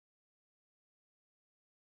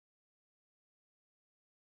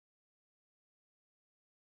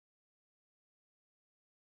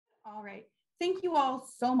All right. Thank you all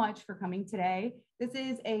so much for coming today. This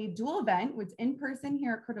is a dual event with in person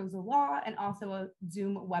here at Cardozo Law and also a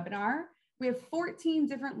Zoom webinar. We have 14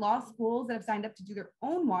 different law schools that have signed up to do their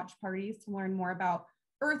own watch parties to learn more about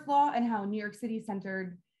Earth law and how New York City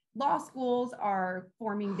centered law schools are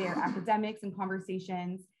forming their academics and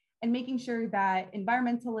conversations and making sure that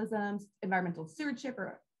environmentalism, environmental stewardship,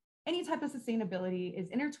 or any type of sustainability is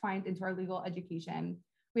intertwined into our legal education.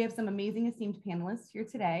 We have some amazing esteemed panelists here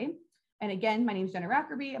today. And again, my name is Jenna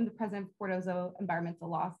Rackerby. I'm the president of Cardozo Environmental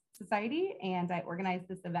Law Society, and I organized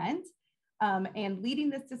this event. And leading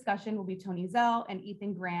this discussion will be Tony Zell and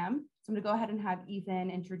Ethan Graham. So I'm gonna go ahead and have Ethan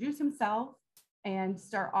introduce himself and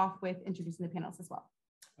start off with introducing the panelists as well.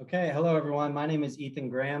 Okay, hello everyone. My name is Ethan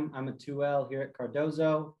Graham. I'm a 2L here at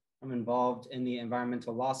Cardozo. I'm involved in the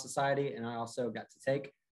Environmental Law Society, and I also got to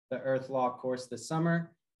take the Earth Law course this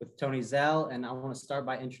summer with Tony Zell. And I want to start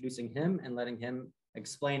by introducing him and letting him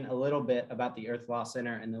explain a little bit about the Earth Law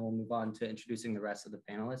Center, and then we'll move on to introducing the rest of the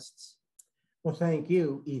panelists. Well, thank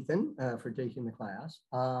you, Ethan, for taking the class.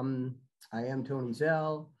 I am Tony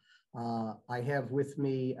Zell. I have with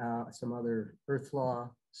me some other Earth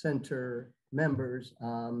Law Center members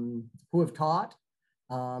who have taught.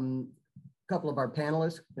 A couple of our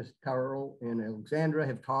panelists, Ms. Carol and Alexandra,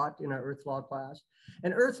 have taught in our Earth Law class.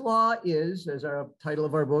 And Earth Law is, as our title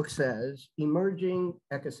of our book says, Emerging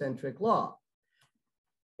Ecocentric Law.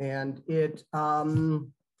 And it's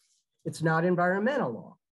not environmental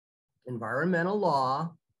law. Environmental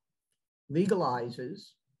law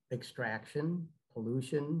legalizes extraction,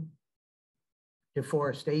 pollution,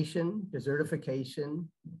 deforestation, desertification.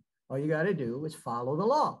 All you got to do is follow the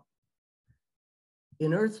law.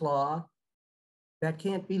 In Earth law, that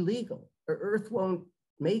can't be legal. Earth won't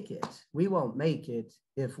make it. We won't make it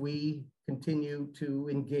if we continue to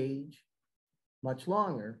engage much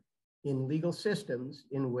longer in legal systems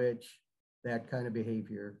in which that kind of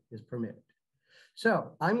behavior is permitted.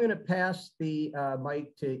 So I'm going to pass the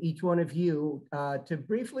mic to each one of you to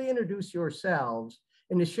briefly introduce yourselves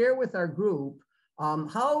and to share with our group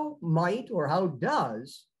how might or how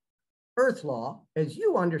does Earth law, as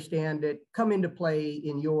you understand it, come into play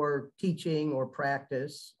in your teaching or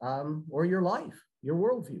practice or your life, your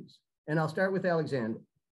worldviews. And I'll start with Alexandra.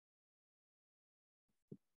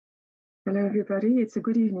 Hello, everybody. It's a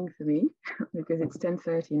good evening for me because it's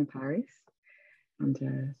 10:30 in Paris. And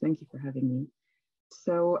thank you for having me.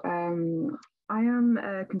 So I am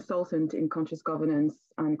a consultant in conscious governance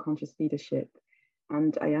and conscious leadership.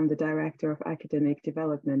 And I am the director of academic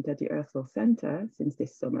development at the Earth Law Center since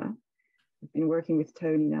this summer. I've been working with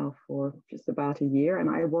Tony now for just about a year, and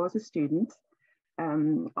I was a student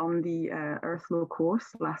on the Earth Law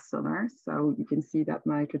course last summer. So you can see that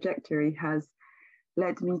my trajectory has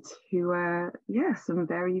led me to, some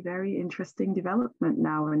very, very interesting development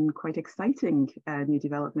now and quite exciting new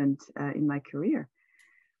development in my career.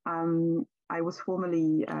 I was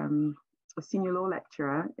formerly a senior law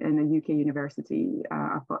lecturer in a UK university.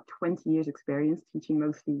 I've got 20 years experience teaching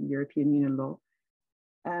mostly European Union law.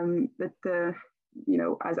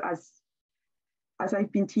 As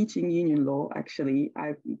I've been teaching union law, actually,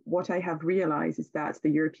 what I have realized is that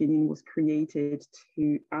the European Union was created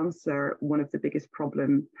to answer one of the biggest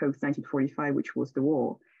problems post-1945, which was the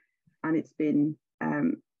war. And it's been,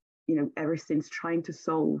 ever since trying to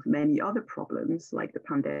solve many other problems like the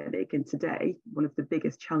pandemic. And today, one of the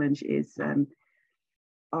biggest challenges is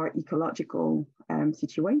our ecological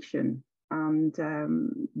situation. And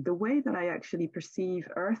the way that I actually perceive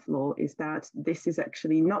Earth law is that this is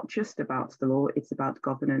actually not just about the law, it's about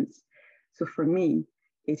governance. So for me,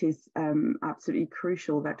 it is absolutely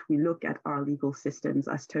crucial that we look at our legal systems.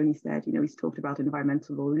 As Tony said, he's talked about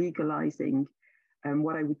environmental law legalizing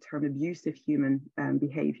what I would term abusive human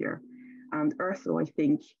behavior. And Earth law, I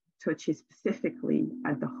think, touches specifically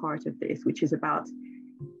at the heart of this, which is about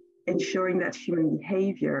ensuring that human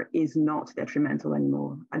behavior is not detrimental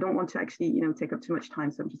anymore. I don't want to actually, take up too much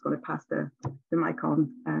time, so I'm just going to pass the mic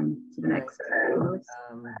on to the next.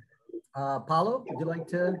 Paulo, would you like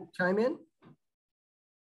to chime in?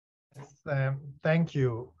 Yes, thank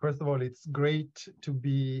you. First of all, it's great to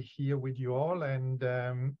be here with you all, and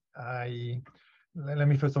let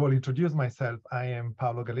me first of all introduce myself. I am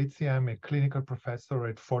Paolo Galizzi. I'm a clinical professor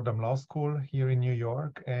at Fordham Law School here in New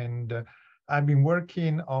York, and I've been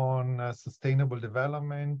working on sustainable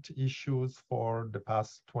development issues for the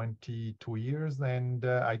past 22 years, and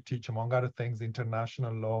I teach, among other things,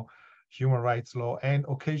 international law, human rights law, and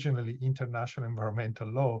occasionally international environmental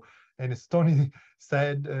law. And as Tony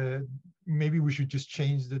said, maybe we should just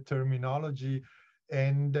change the terminology.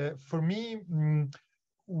 And for me,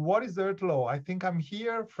 what is Earth law? I think I'm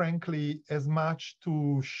here, frankly, as much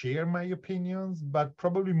to share my opinions, but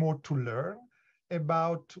probably more to learn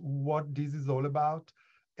about what this is all about.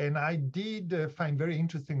 And I did find very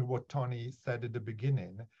interesting what Tony said at the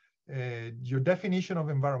beginning. Your definition of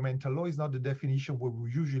environmental law is not the definition what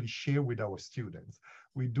we usually share with our students.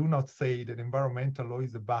 We do not say that environmental law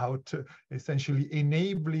is about essentially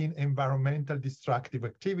enabling environmental destructive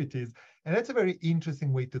activities. And that's a very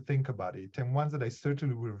interesting way to think about it, and one that I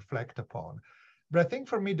certainly will reflect upon. But I think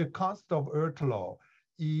for me, the concept of Earth law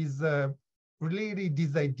is really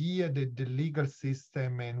this idea that the legal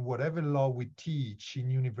system and whatever law we teach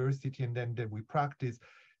in university and then that we practice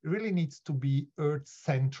really needs to be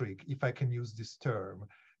Earth-centric, if I can use this term,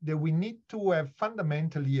 that we need to have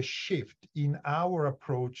fundamentally a shift in our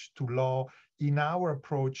approach to law, in our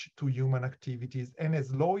approach to human activities. And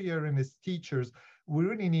as lawyers and as teachers, we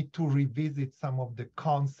really need to revisit some of the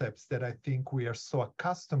concepts that I think we are so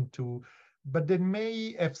accustomed to, but that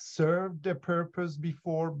may have served their purpose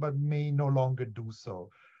before, but may no longer do so.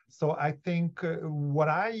 So I think what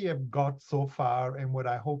I have got so far and what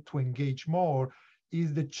I hope to engage more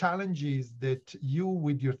is the challenges that you,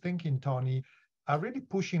 with your thinking, Tony, are really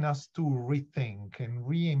pushing us to rethink and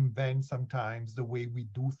reinvent sometimes the way we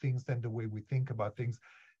do things and the way we think about things.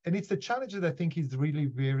 And it's a challenge that I think is really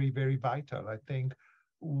very, very vital. I think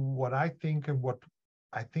what I think and what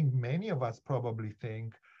I think many of us probably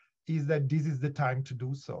think is that this is the time to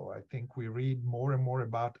do so. I think we read more and more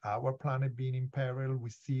about our planet being in peril. We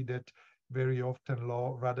see that very often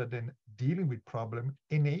law, rather than dealing with problem,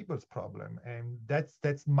 enables problem. And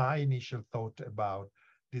that's my initial thought about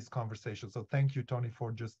this conversation. So thank you, Tony,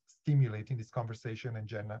 for just stimulating this conversation, and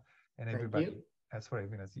Jenna and everybody else for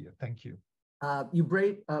having us here. Thank you. You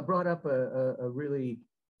brought up a really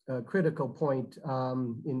critical point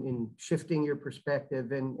in shifting your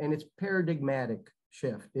perspective, and it's paradigmatic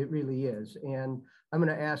shift. It really is. And I'm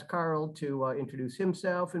going to ask Carl to introduce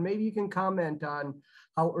himself, and maybe you can comment on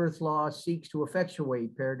how Earth law seeks to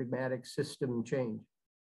effectuate paradigmatic system change.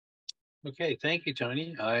 Okay, thank you,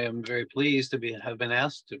 Tony. I am very pleased to have been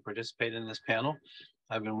asked to participate in this panel.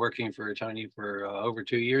 I've been working for Tony for over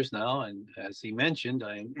 2 years now, and as he mentioned,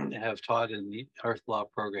 I have taught in the Earth law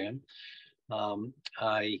program.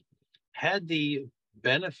 I had the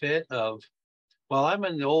benefit of, well, I'm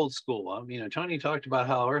in the old school. You know, Tony talked about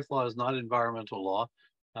how Earth law is not environmental law.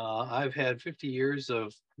 I've had 50 years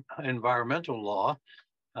of environmental law,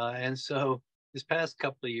 and so this past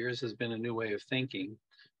couple of years has been a new way of thinking.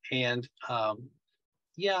 And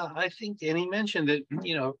yeah, I think, and he mentioned that,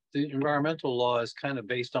 you know, the environmental law is kind of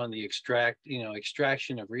based on the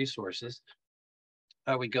extraction of resources.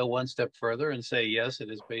 I would go one step further and say, yes, it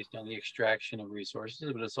is based on the extraction of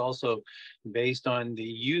resources, but it's also based on the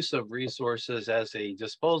use of resources as a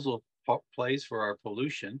disposal place for our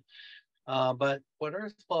pollution. But what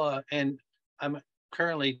Earth law, and I'm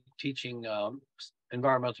currently teaching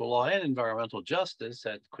environmental law and environmental justice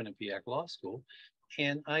at Quinnipiac Law School.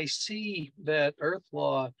 And I see that Earth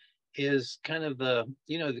law is kind of the,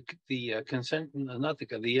 you know,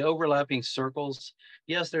 the overlapping circles.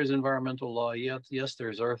 Yes, there's environmental law. Yes,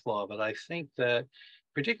 there's Earth law. But I think that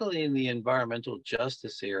particularly in the environmental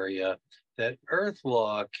justice area, that Earth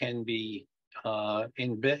law can be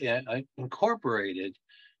incorporated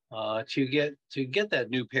to get that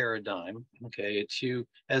new paradigm. Okay,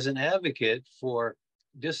 as an advocate for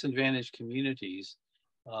disadvantaged communities.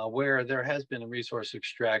 Where there has been a resource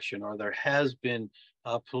extraction or there has been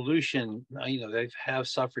pollution, you know, they have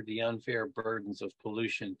suffered the unfair burdens of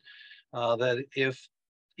pollution, that if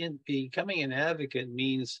in becoming an advocate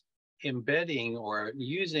means embedding or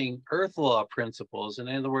using Earth law principles, and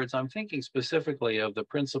in other words, I'm thinking specifically of the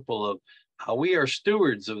principle of how we are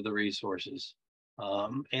stewards of the resources.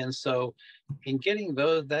 And so in getting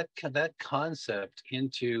that concept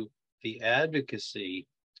into the advocacy,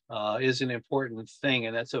 is an important thing,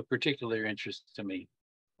 and that's of particular interest to me.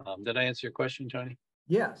 Did I answer your question, Tony?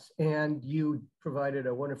 Yes, and you provided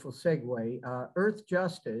a wonderful segue. Earth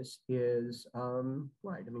justice is,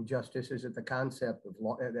 right, I mean, justice is at the concept of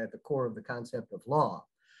law, at the core of the concept of law.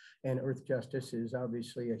 And Earth justice is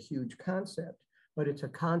obviously a huge concept, but it's a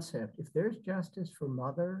concept. If there's justice for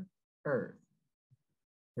Mother Earth,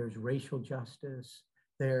 there's racial justice,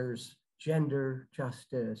 there's gender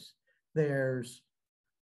justice, there's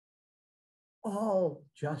all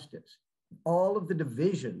justice, all of the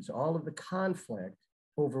divisions, all of the conflict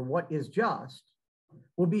over what is just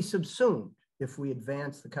will be subsumed if we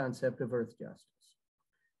advance the concept of Earth justice.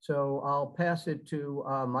 So I'll pass it to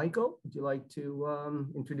Michael. Would you like to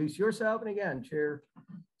introduce yourself and again, share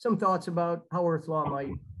some thoughts about how Earth law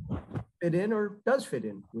might fit in or does fit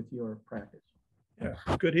in with your practice? Yeah.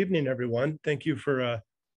 Good evening, everyone. Thank you for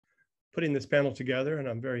putting this panel together, and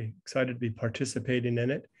I'm very excited to be participating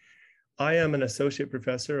in it. I am an associate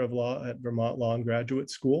professor of law at Vermont Law and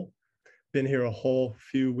Graduate School. Been here a whole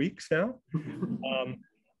few weeks now.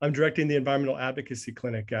 I'm directing the environmental advocacy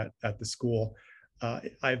clinic at the school.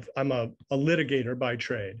 I'm a litigator by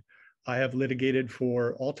trade. I have litigated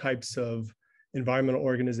for all types of environmental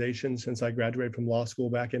organizations since I graduated from law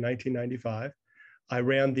school back in 1995. I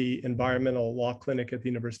ran the environmental law clinic at the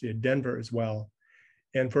University of Denver as well.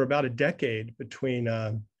 And for about a decade, between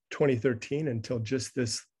 2013 until just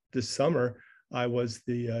this summer, I was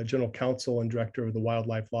the general counsel and director of the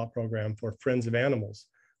wildlife law program for Friends of Animals,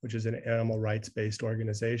 which is an animal rights-based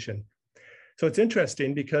organization. So it's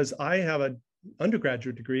interesting because I have an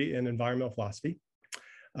undergraduate degree in environmental philosophy.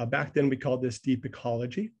 Back then we called this deep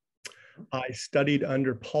ecology. I studied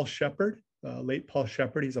under Paul Shepard, late Paul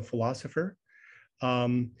Shepard. He's a philosopher.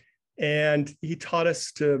 And he taught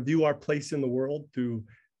us to view our place in the world through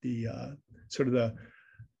the sort of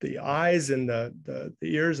the eyes and the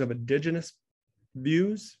ears of indigenous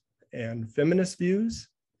views and feminist views.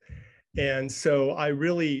 And so I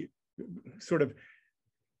really sort of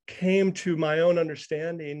came to my own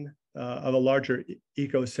understanding of a larger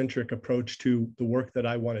ecocentric approach to the work that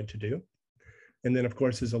I wanted to do. And then, of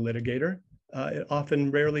course, as a litigator, it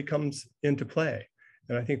often rarely comes into play.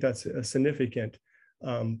 And I think that's a significant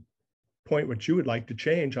point which you would like to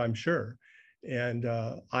change, I'm sure. And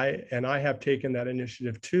I have taken that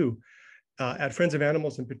initiative too. At Friends of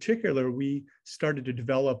Animals in particular, we started to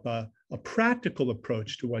develop a practical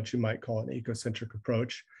approach to what you might call an ecocentric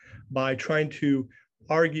approach by trying to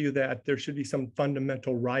argue that there should be some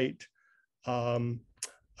fundamental right of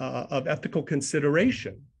ethical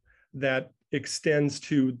consideration that extends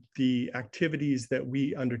to the activities that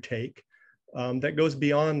we undertake, that goes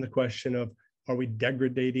beyond the question of, are we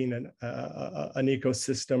degrading an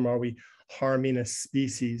ecosystem? Are we harming a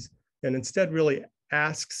species? And instead really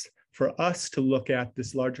asks for us to look at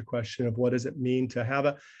this larger question of what does it mean to have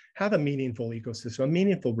a meaningful ecosystem, a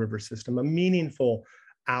meaningful river system, a meaningful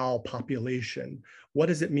owl population. What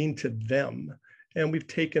does it mean to them? And we've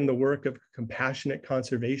taken the work of compassionate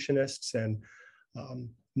conservationists and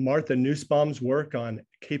Martha Nussbaum's work on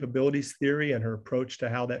capabilities theory and her approach to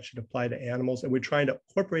how that should apply to animals. And we're trying to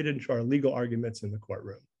incorporate it into our legal arguments in the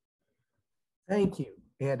courtroom. Thank you.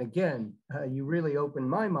 And again, you really opened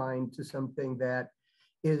my mind to something that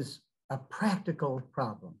is a practical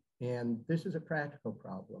problem. And this is a practical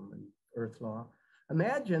problem in Earth law.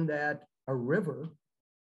 Imagine that a river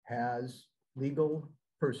has legal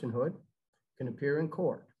personhood, can appear in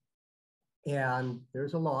court, and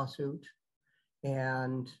there's a lawsuit.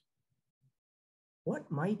 And what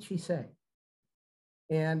might she say?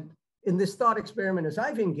 And in this thought experiment, as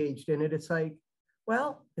I've engaged in it, it's like,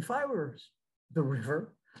 well, if I were the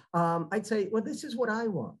river, I'd say, well, this is what I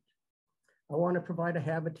want. I want to provide a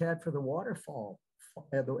habitat for the waterfall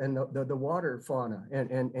and the water fauna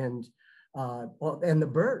and the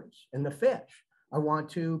birds and the fish. I want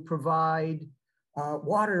to provide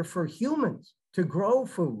water for humans to grow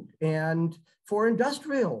food and for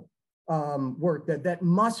industrial work that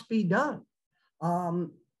must be done. And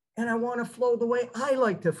I want to flow the way I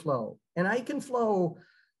like to flow. And I can flow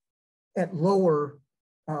at lower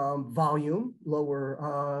volume, lower,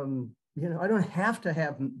 I don't have to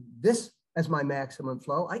have this as my maximum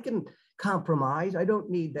flow. I can compromise. I don't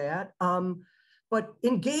need that. But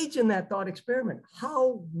engage in that thought experiment.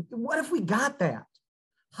 What if we got that?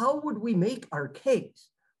 How would we make our case?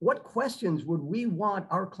 What questions would we want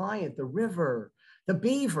our client, the river, the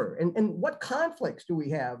beaver, and what conflicts do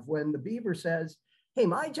we have when the beaver says, hey,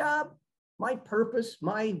 my job, my purpose,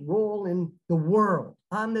 my role in the world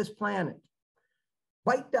on this planet,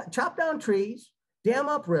 chop down trees, dam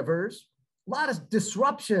up rivers, a lot of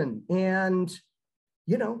disruption, and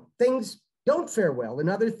things don't fare well and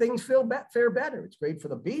other things fare better. It's great for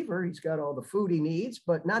the beaver. He's got all the food he needs,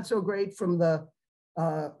 but not so great from the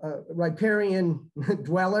riparian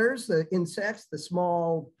dwellers, the insects, the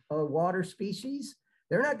small water species.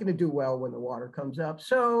 They're not going to do well when the water comes up.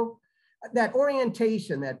 So that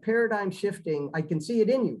orientation, that paradigm shifting, I can see it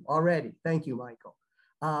in you already. Thank you, Michael.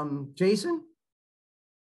 Jason?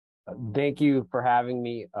 Thank you for having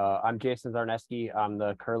me. I'm Jason Czarnezki. I'm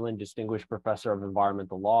the Kerlin Distinguished Professor of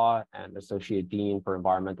Environmental Law and Associate Dean for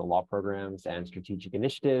Environmental Law Programs and Strategic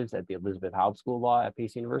Initiatives at the Elizabeth Haub School of Law at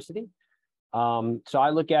Pace University. So I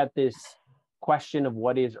look at this question of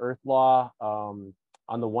what is Earth law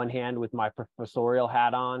on the one hand with my professorial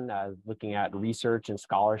hat on, looking at research and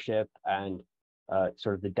scholarship and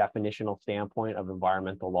sort of the definitional standpoint of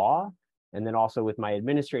environmental law. And then also with my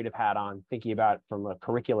administrative hat on, thinking about it from a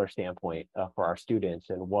curricular standpoint for our students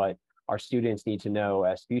and what our students need to know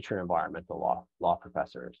as future environmental law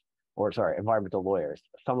professors, or sorry, environmental lawyers.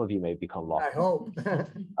 Some of you may become law. I hope.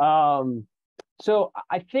 So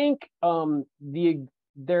I think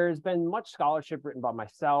there's been much scholarship written by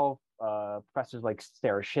myself, professors like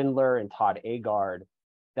Sarah Schindler and Todd Agard,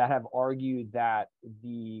 that have argued that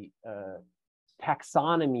the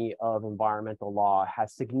taxonomy of environmental law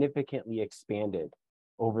has significantly expanded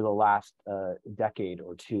over the last decade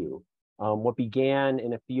or two. What began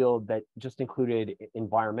in a field that just included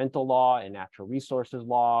environmental law and natural resources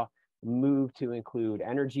law moved to include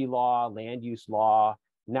energy law, land use law,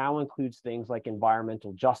 now includes things like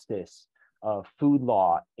environmental justice, food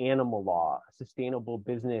law, animal law, sustainable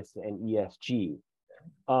business, and ESG.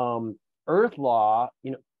 Earth law,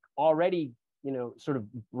 already, sort of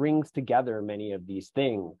brings together many of these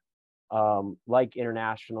things, like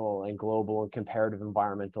international and global and comparative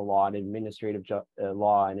environmental law and administrative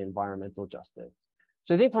law and environmental justice.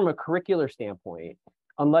 So I think from a curricular standpoint,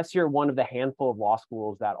 unless you're one of the handful of law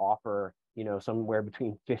schools that offer, somewhere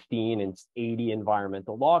between 15 and 80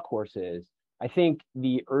 environmental law courses, I think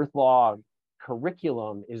the Earth law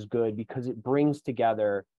curriculum is good because it brings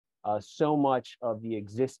together so much of the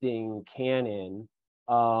existing canon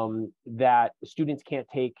that students can't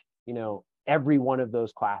take, every one of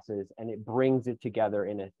those classes, and it brings it together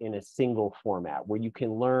in a single format where you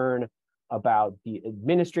can learn about the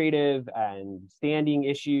administrative and standing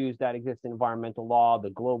issues that exist in environmental law, the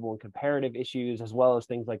global and comparative issues, as well as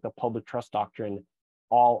things like the public trust doctrine,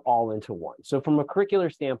 all into one. So from a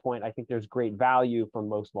curricular standpoint, I think there's great value for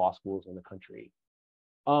most law schools in the country.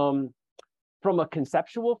 From a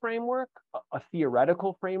conceptual framework, a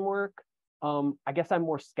theoretical framework, I guess I'm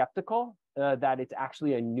more skeptical that it's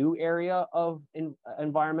actually a new area of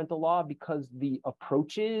environmental law, because the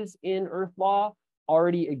approaches in Earth law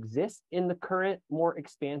already exist in the current, more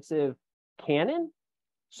expansive canon.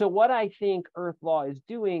 So what I think Earth law is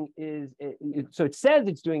doing is, it says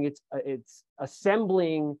it's doing, it's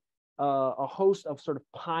assembling a host of sort of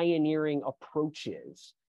pioneering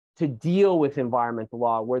approaches to deal with environmental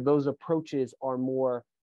law, where those approaches are more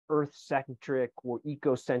Earth-centric or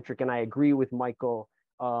ecocentric. And I agree with Michael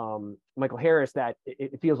Harris that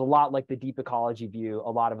it feels a lot like the deep ecology view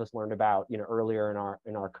a lot of us learned about, earlier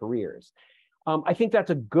in our careers. I think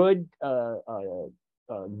that's a good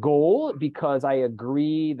goal, because I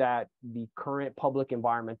agree that the current public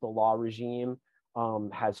environmental law regime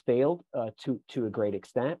has failed to a great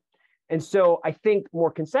extent. And so I think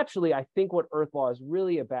more conceptually, I think what Earth law is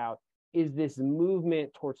really about is this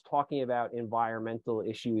movement towards talking about environmental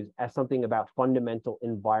issues as something about fundamental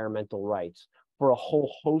environmental rights for a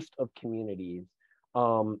whole host of communities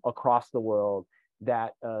across the world,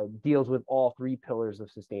 that deals with all three pillars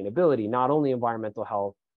of sustainability, not only environmental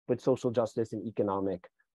health, but social justice and economic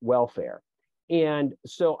welfare. And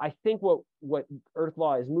so I think what Earth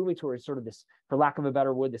law is moving towards is sort of this, for lack of a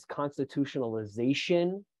better word, this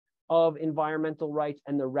constitutionalization of environmental rights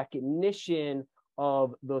and the recognition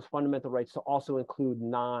of those fundamental rights to also include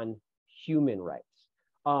non-human rights.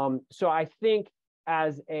 So I think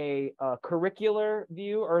as a curricular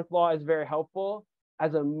view, Earth law is very helpful.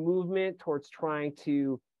 As a movement towards trying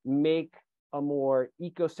to make a more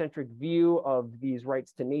ecocentric view of these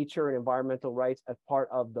rights to nature and environmental rights as part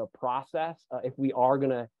of the process, if we are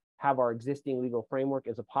going to have our existing legal framework,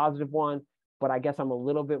 is a positive one. But I guess I'm a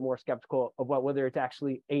little bit more skeptical about whether it's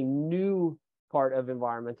actually a new part of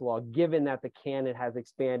environmental law, given that the canon has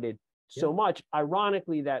expanded so much.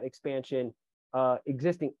 Ironically, that expansion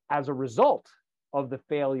existing as a result of the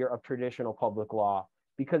failure of traditional public law,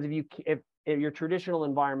 because if your traditional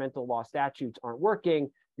environmental law statutes aren't working,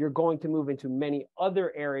 you're going to move into many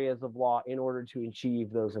other areas of law in order to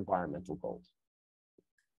achieve those environmental goals.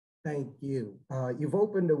 Thank you. You've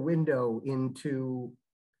opened a window into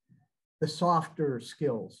the softer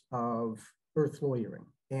skills of Earth lawyering.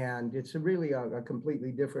 And it's really a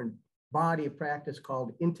completely different body of practice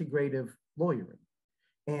called integrative lawyering.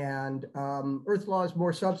 And Earth law is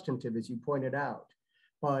more substantive, as you pointed out.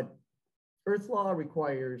 But Earth law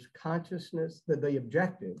requires consciousness, the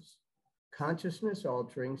objectives, consciousness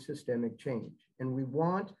altering systemic change. And we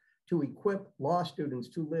want to equip law students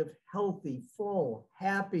to live healthy, full,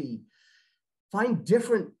 happy, find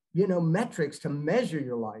different metrics to measure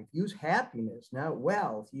your life. Use happiness, not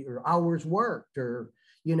wealth, your hours worked, or,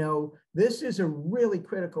 this is a really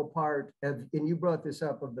critical part of, and you brought this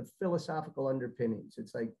up, of the philosophical underpinnings.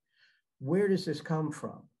 It's like, where does this come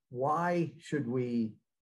from? Why should we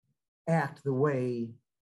act the way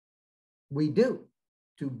we do?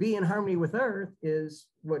 To be in harmony with Earth is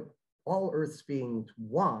what all Earth's beings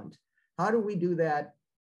want. How do we do that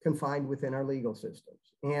confined within our legal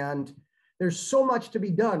systems? And there's so much to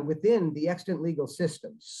be done within the extant legal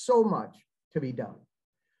system, so much to be done.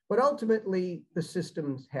 But ultimately, the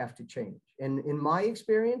systems have to change. And in my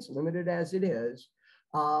experience, limited as it is,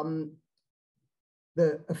 the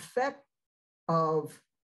effect of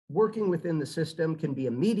working within the system can be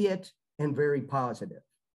immediate and very positive.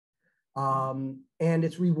 And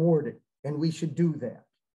it's rewarding, and we should do that.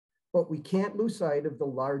 But we can't lose sight of the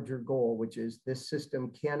larger goal, which is this system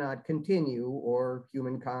cannot continue, or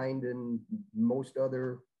humankind and most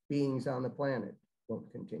other beings on the planet won't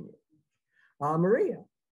continue. Maria,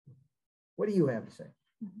 what do you have to say?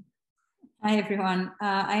 Hi, everyone.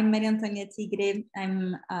 I'm Antonia Tigre.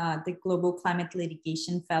 I'm the Global Climate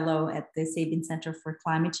Litigation Fellow at the Sabin Center for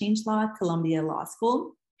Climate Change Law at Columbia Law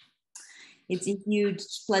School. It's a huge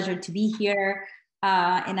pleasure to be here.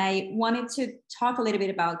 And I wanted to talk a little bit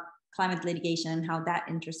about climate litigation and how that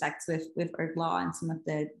intersects with earth law and some of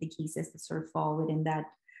the cases that sort of fall within that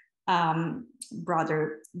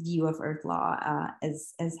broader view of earth law,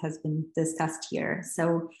 as has been discussed here.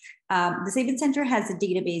 So the Sabin Center has a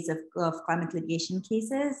database of climate litigation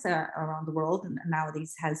cases around the world, and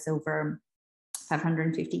nowadays has over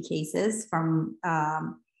 550 cases from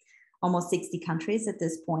almost 60 countries at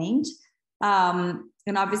this point.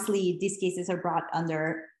 And obviously, these cases are brought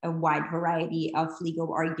under a wide variety of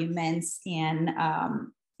legal arguments and,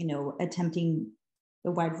 attempting a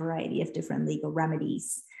wide variety of different legal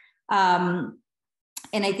remedies. And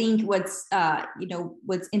I think what's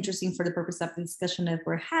interesting for the purpose of the discussion that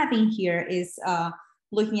we're having here is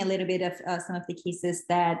looking a little bit of some of the cases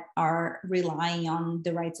that are relying on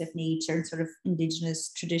the rights of nature and sort of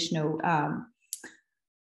indigenous traditional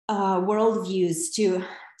worldviews to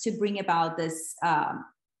bring about this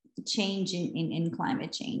change in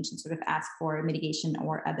climate change and sort of ask for mitigation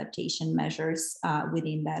or adaptation measures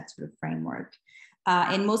within that sort of framework.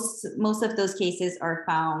 And most of those cases are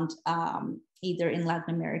found either in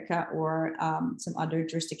Latin America or some other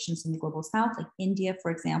jurisdictions in the global south, like India, for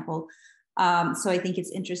example. So I think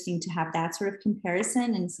it's interesting to have that sort of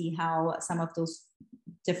comparison and see how some of those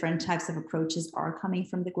different types of approaches are coming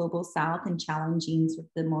from the global south and challenging sort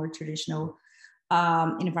of the more traditional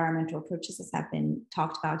environmental approaches, as have been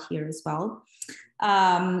talked about here as well.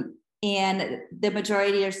 And the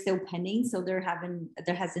majority are still pending, so there have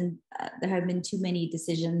been too many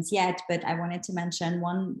decisions yet. But I wanted to mention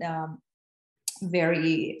one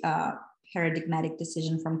very paradigmatic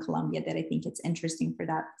decision from Colombia that I think it's interesting for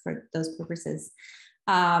those purposes,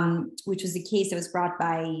 which was a case that was brought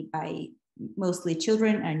by mostly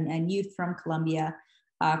children and youth from Colombia,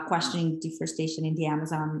 questioning deforestation in the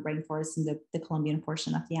Amazon rainforest, in the Colombian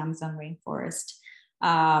portion of the Amazon rainforest.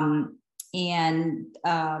 And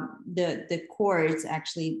the court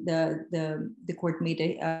actually, the court made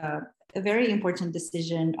a very important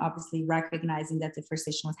decision, obviously recognizing that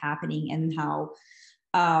deforestation was happening and how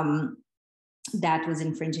that was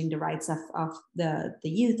infringing the rights of the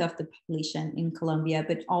youth of the population in Colombia,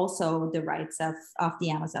 but also the rights of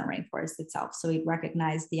the Amazon rainforest itself. So it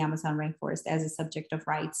recognized the Amazon rainforest as a subject of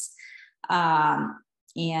rights, and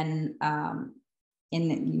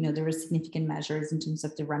there were significant measures in terms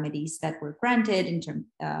of the remedies that were granted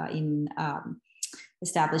in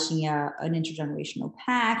establishing an intergenerational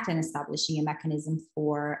pact and establishing a mechanism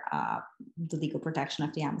for the legal protection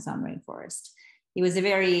of the Amazon rainforest. It was a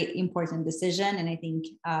very important decision, and I think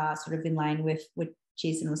sort of in line with what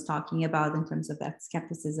Jason was talking about in terms of that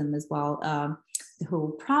skepticism as well. The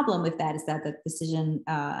whole problem with that is that the decision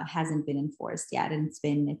hasn't been enforced yet, and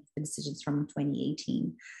the decisions from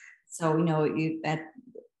 2018. So,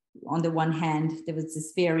 on the one hand, there was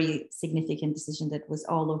this very significant decision that was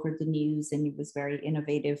all over the news, and it was very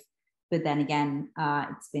innovative. But then again,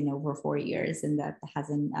 it's been over 4 years, and that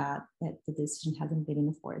the decision hasn't been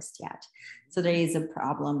enforced yet. So there is a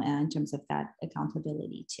problem in terms of that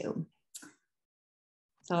accountability too.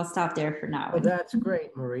 So I'll stop there for now. Well, that's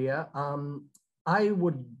great, Maria. I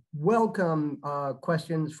would welcome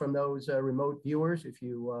questions from those remote viewers if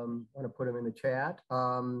you want to put them in the chat,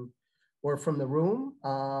 or from the room,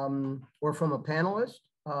 or from a panelist,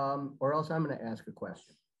 or else I'm going to ask a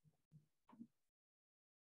question.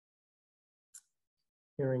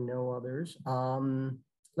 Hearing no others.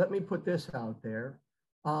 Let me put this out there.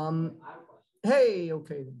 I have a question. Hey,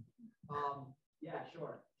 okay. Yeah,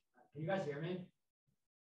 sure. Can you guys hear me?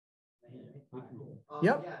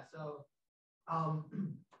 Yep. Yeah, so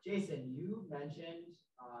Jason, you mentioned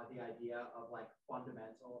the idea of like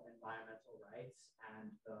fundamental environmental rights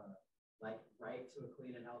and the right to a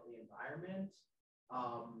clean and healthy environment.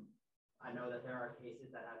 I know that there are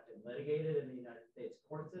cases that have been litigated in the United States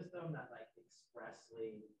court system that like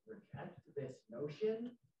expressly reject this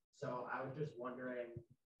notion. So I was just wondering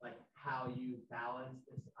like how you balance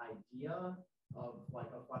this idea of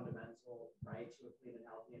like a fundamental right to a clean and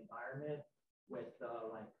healthy environment with the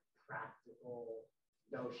like practical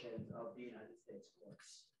notions of the United States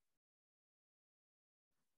courts.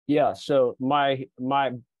 Yeah, so my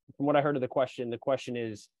from what I heard of the question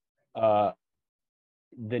is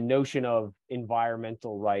the notion of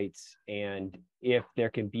environmental rights and if there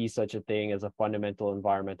can be such a thing as a fundamental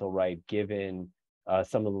environmental right given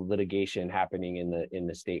some of the litigation happening in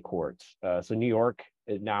the state courts. So New York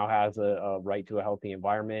now has a right to a healthy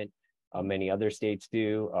environment. Many other states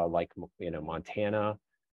do, like Montana.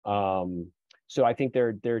 So I think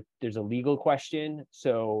there's a legal question.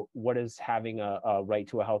 So what does having a right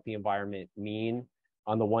to a healthy environment mean?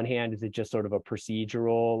 On the one hand, is it just sort of a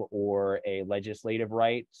procedural or a legislative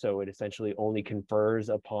right? So it essentially only confers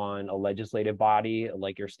upon a legislative body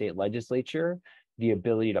like your state legislature the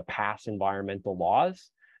ability to pass environmental laws.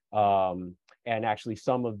 And actually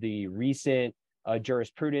some of the recent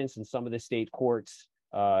jurisprudence in some of the state courts,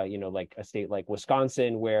 like a state like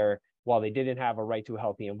Wisconsin, where while they didn't have a right to a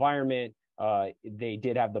healthy environment, they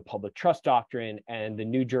did have the public trust doctrine, and the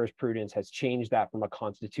new jurisprudence has changed that from a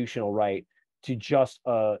constitutional right to just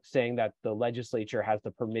saying that the legislature has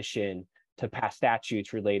the permission to pass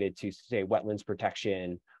statutes related to, say, wetlands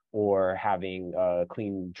protection or having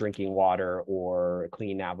clean drinking water or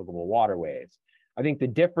clean navigable waterways. I think the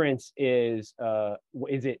difference is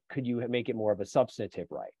could you make it more of a substantive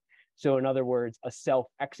right? So in other words, a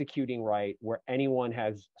self-executing right where anyone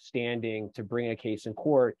has standing to bring a case in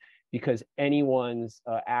court because anyone's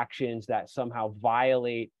actions that somehow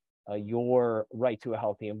violate your right to a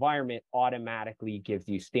healthy environment automatically gives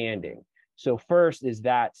you standing. So first is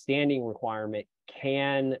that standing requirement.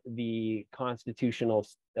 Can the constitutional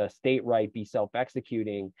state right be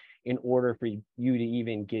self-executing in order for you to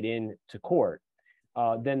even get into court?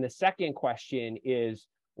 Then the second question is,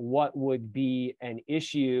 what would be an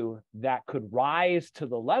issue that could rise to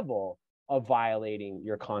the level of violating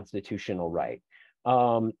your constitutional right?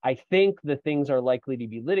 I think the things are likely to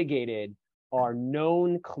be litigated are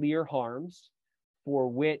known clear harms for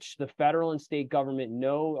which the federal and state government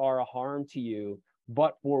know are a harm to you,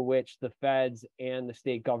 but for which the feds and the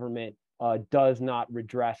state government does not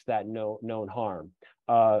redress that known harm.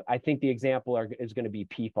 I think the example is going to be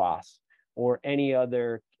PFAS or any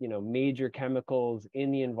other major chemicals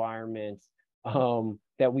in the environment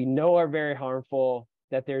that we know are very harmful,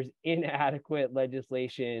 that there's inadequate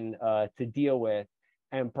legislation to deal with,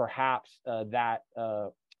 and perhaps that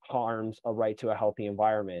harms a right to a healthy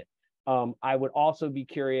environment. I would also be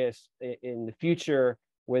curious in the future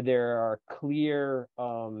where there are clear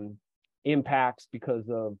impacts because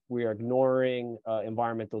of we're ignoring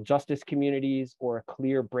environmental justice communities or a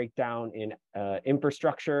clear breakdown in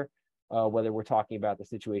infrastructure, whether we're talking about the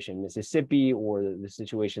situation in Mississippi or the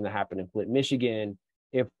situation that happened in Flint, Michigan,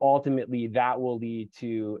 if ultimately that will lead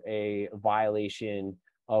to a violation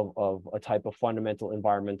of a type of fundamental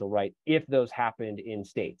environmental right, if those happened in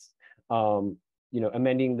states.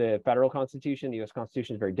 Amending the federal constitution, the US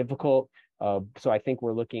Constitution, is very difficult. So I think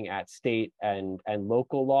we're looking at state and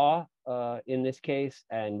local law in this case,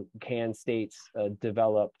 and can states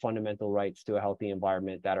develop fundamental rights to a healthy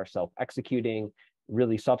environment that are self-executing,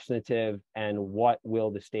 really substantive, and what will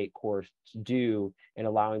the state courts do in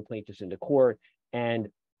allowing plaintiffs into court? And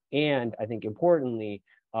I think importantly,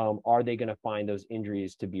 are they going to find those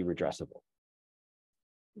injuries to be redressable?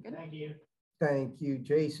 Good. Thank you. Thank you,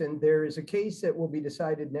 Jason. There is a case that will be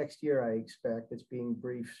decided next year, I expect. It's being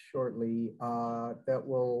briefed shortly, that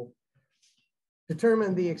will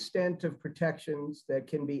determine the extent of protections that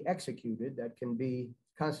can be executed, that can be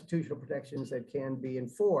constitutional protections that can be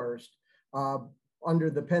enforced under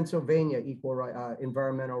the Pennsylvania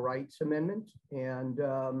Environmental Rights Amendment. And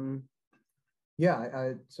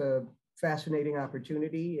it's a fascinating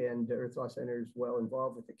opportunity, and the Earth Law Center is well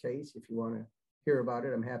involved with the case. If you want to hear about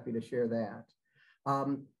it, I'm happy to share that.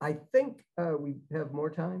 I think we have more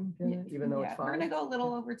time, Jenna, even though it's 5. We're going to go a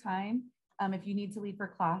little over time. If you need to leave for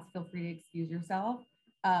class, feel free to excuse yourself.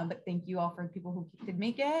 But thank you all for the people who could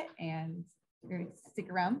make it and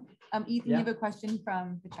stick around. Ethan, you have a question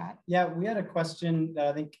from the chat. Yeah, we had a question that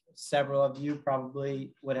I think several of you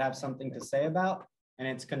probably would have something to say about, and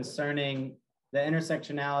it's concerning the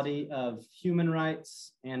intersectionality of human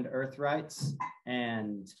rights and earth rights.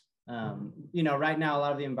 And right now, a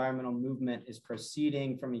lot of the environmental movement is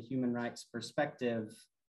proceeding from a human rights perspective.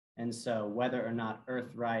 And so whether or not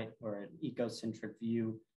earth right or an ecocentric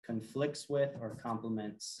view conflicts with or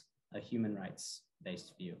complements a human rights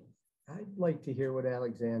based view. I'd like to hear what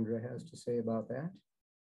Alexandra has to say about that.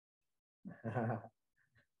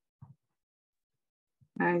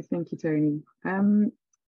 Thank you, Tony.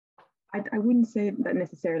 I wouldn't say that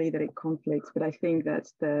necessarily that it conflicts, but I think that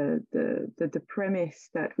the premise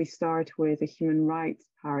that we start with a human rights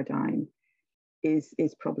paradigm is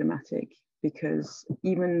problematic, because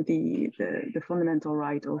even the fundamental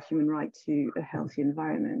right or human right to a healthy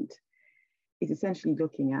environment is essentially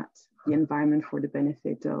looking at the environment for the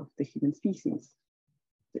benefit of the human species.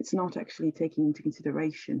 It's not actually taking into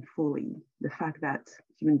consideration fully the fact that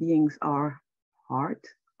human beings are part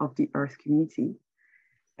of the Earth community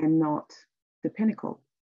and not the pinnacle,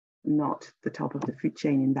 not the top of the food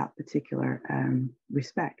chain in that particular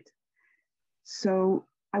respect. So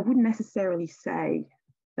I wouldn't necessarily say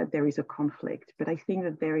that there is a conflict, but I think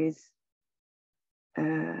that there is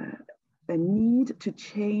a need to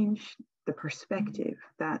change the perspective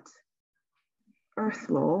that Earth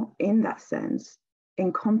law, in that sense,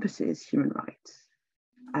 encompasses human rights,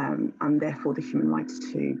 and therefore the human rights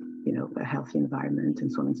to, a healthy environment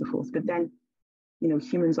and so on and so forth. But then,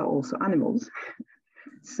 humans are also animals.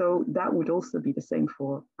 So that would also be the same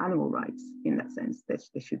for animal rights in that sense, that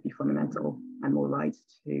there should be fundamental animal rights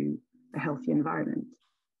to a healthy environment.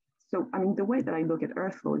 So, I mean, the way that I look at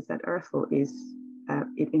Earth law is that Earth law is,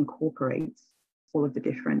 it incorporates all of the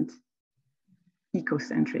different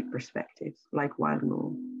ecocentric perspectives, like wild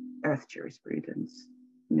law, Earth jurisprudence,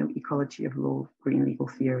 ecology of law, green legal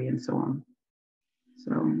theory, and so on.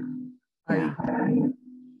 So, yeah.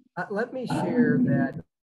 Let me share that.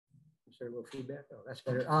 Sorry, a little feedback. Oh, that's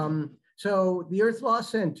better. So the Earth Law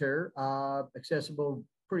Center, accessible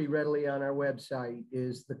pretty readily on our website,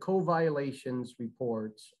 is the co-violations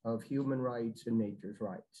reports of human rights and nature's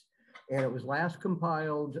rights. And it was last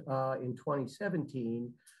compiled in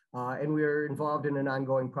 2017, and we're involved in an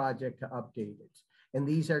ongoing project to update it. And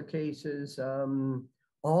these are cases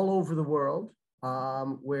all over the world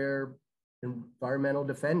where environmental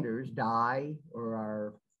defenders die or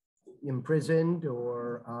are imprisoned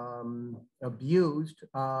or abused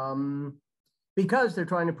because they're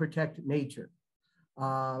trying to protect nature.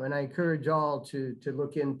 And I encourage all to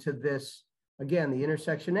look into this, again, the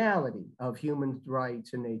intersectionality of human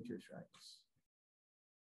rights and nature's rights.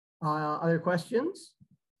 Other questions,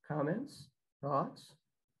 comments, thoughts?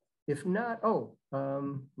 If not,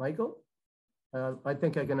 Michael, I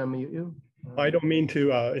think I can unmute you. I don't mean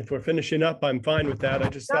to, if we're finishing up, I'm fine with that. I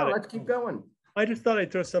just thought let's keep going. I just thought I'd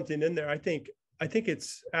throw something in there. I think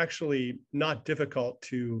it's actually not difficult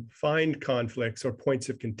to find conflicts or points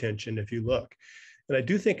of contention if you look. And I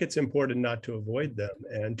do think it's important not to avoid them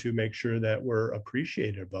and to make sure that we're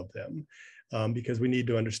appreciative of them, because we need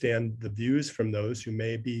to understand the views from those who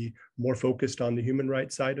may be more focused on the human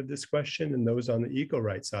rights side of this question and those on the eco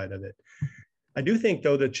rights side of it. I do think,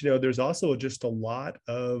 though, that there's also just a lot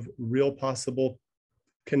of real possible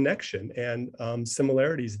connection and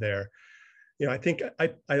similarities there. I think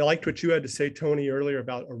I liked what you had to say, Tony, earlier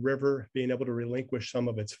about a river being able to relinquish some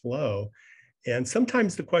of its flow. And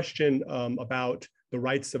sometimes the question about the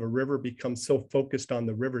rights of a river becomes so focused on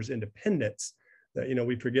the river's independence that,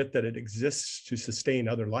 we forget that it exists to sustain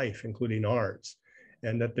other life, including ours,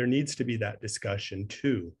 and that there needs to be that discussion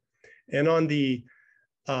too. And on the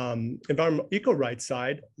environmental eco rights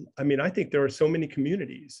side, I mean, I think there are so many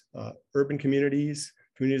communities, urban communities,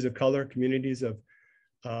 communities of color, communities of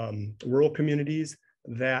rural communities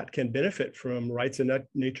that can benefit from rights and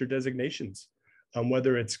nature designations,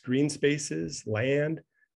 whether it's green spaces, land,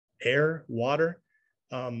 air, water.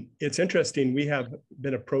 It's interesting. We have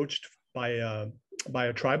been approached by a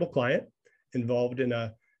tribal client involved in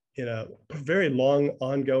a very long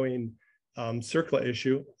ongoing CERCLA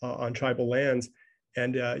issue on tribal lands.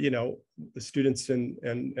 And, the students and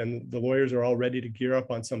the lawyers are all ready to gear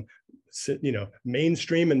up on some,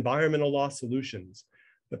 mainstream environmental law solutions.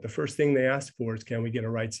 But the first thing they ask for is, can we get a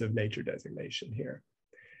rights of nature designation here?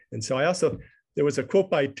 And so there was a quote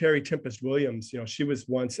by Terry Tempest Williams. She was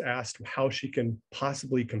once asked how she can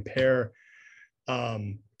possibly compare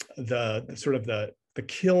the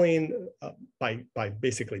killing by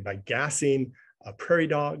gassing prairie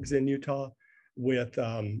dogs in Utah with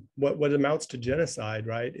what amounts to genocide,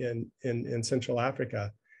 right, in Central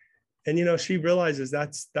Africa. And she realizes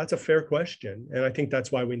that's a fair question, and I think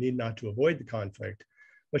that's why we need not to avoid the conflict.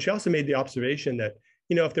 But she also made the observation that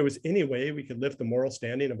if there was any way we could lift the moral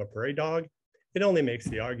standing of a prairie dog, it only makes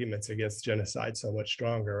the arguments against genocide so much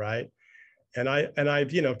stronger, right? And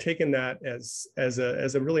I've taken that as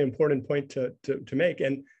a really important point to make,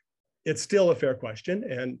 and it's still a fair question,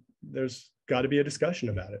 and there's got to be a discussion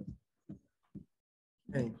about it.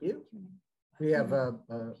 Thank you. We have a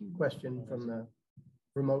question from the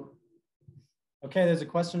remote Okay, there's a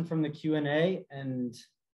question from the Q&A, and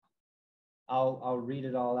I'll read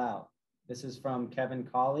it all out. This is from Kevin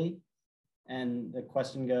Colley, and the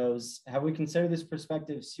question goes, have we considered this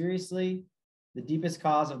perspective seriously? The deepest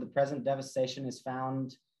cause of the present devastation is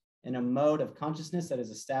found in a mode of consciousness that has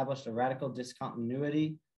established a radical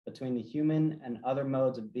discontinuity between the human and other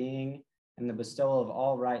modes of being and the bestowal of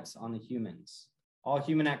all rights on the humans. All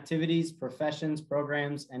human activities, professions,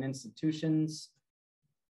 programs, and institutions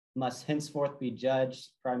must henceforth be judged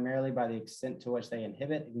primarily by the extent to which they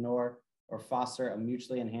inhibit, ignore, or foster a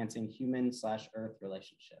mutually enhancing human/earth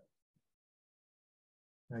relationship.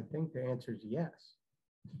 I think the answer is yes.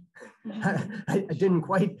 I didn't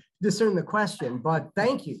quite discern the question, but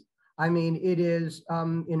thank you. I mean, it is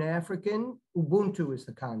in African, Ubuntu is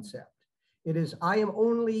the concept. It is, I am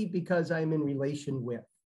only because I'm in relation with.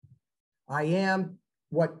 I am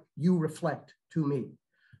what you reflect to me.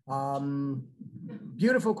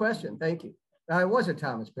 Beautiful question, thank you. It was a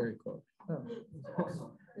Thomas Berry quote. Oh.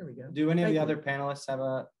 There we go. Do any of the other panelists have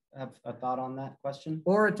a thought on that question?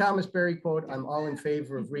 Or a Thomas Berry quote? I'm all in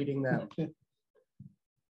favor of reading that. Let's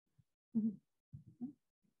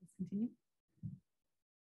continue.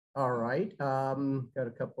 All right, got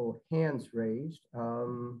a couple hands raised.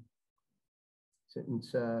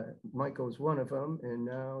 Since Michael's one of them, and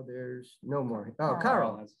now there's no more. Oh,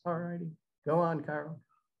 Carl. All righty, go on, Carl.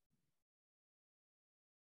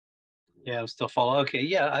 Yeah, I'm still following. Okay,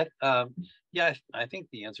 yeah, I think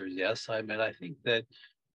the answer is yes. I mean, I think that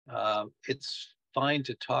it's fine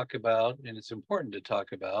to talk about, and it's important to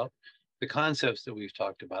talk about the concepts that we've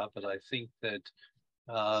talked about. But I think that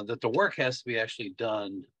that the work has to be actually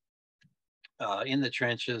done in the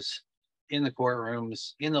trenches, in the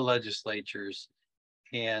courtrooms, in the legislatures,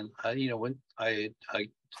 and you know, when a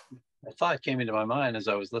thought came into my mind as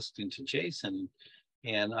I was listening to Jason,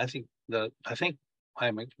 and I think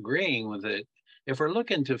I'm agreeing with it. If we're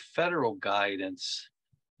looking to federal guidance,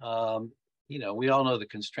 you know, we all know the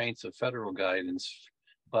constraints of federal guidance,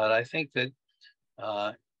 but I think that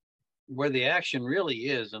where the action really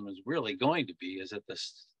is and is really going to be is at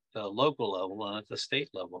the local level and at the state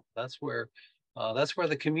level. That's where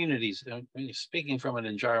the communities, speaking from an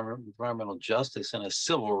environmental justice and a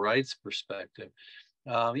civil rights perspective,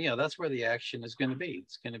 you know, that's where the action is going to be.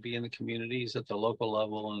 It's going to be in the communities at the local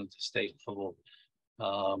level and at the state level.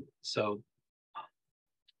 So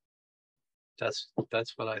that's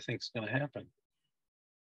what I think is going to happen.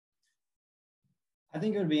 I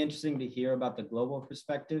think it would be interesting to hear about the global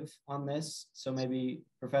perspective on this. So maybe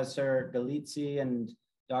Professor Galizzi and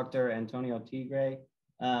Dr. Antonio Tigre,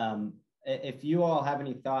 if you all have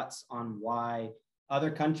any thoughts on why other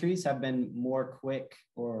countries have been more quick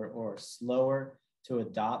or slower to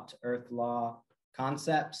adopt Earth law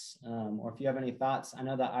concepts, or if you have any thoughts. I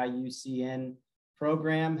know the IUCN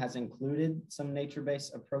program has included some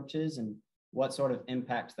nature-based approaches and what sort of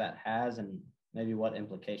impact that has and maybe what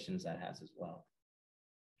implications that has as well.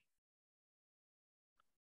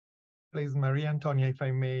 Please, Maria Antonia, if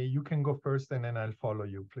I may, you can go first and then I'll follow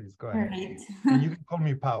you. Please go ahead. Right. And you can call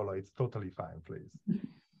me Paula. It's totally fine, please.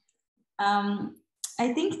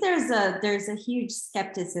 I think there's a huge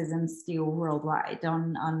skepticism still worldwide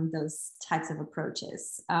on those types of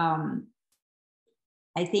approaches.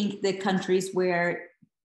 I think the countries where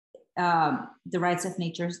the rights of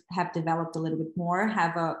nature have developed a little bit more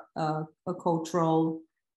have a cultural,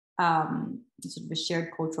 sort of a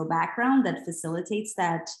shared cultural background that facilitates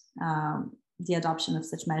that the adoption of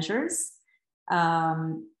such measures,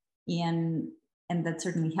 and that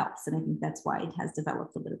certainly helps. And I think that's why it has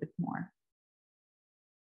developed a little bit more.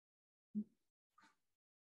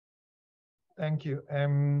 Thank you.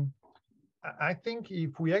 I think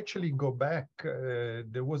if we actually go back,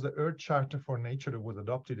 there was an Earth Charter for Nature that was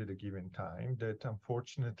adopted at a given time that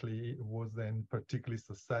unfortunately wasn't particularly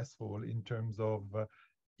successful in terms of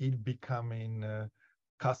it becoming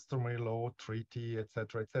customary law, treaty, et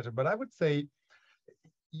cetera, et cetera. But I would say,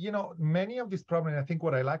 you know, many of these problems, I think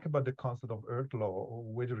what I like about the concept of Earth law,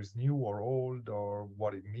 whether it's new or old or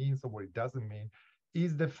what it means or what it doesn't mean,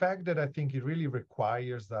 is the fact that I think it really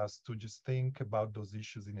requires us to just think about those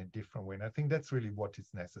issues in a different way. And I think that's really what is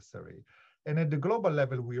necessary. And at the global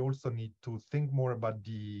level, we also need to think more about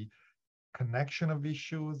the connection of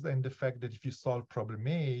issues and the fact that if you solve problem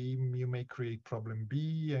A, you may create problem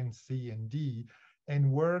B and C and D, and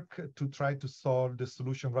work to try to solve the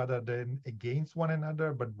solution rather than against one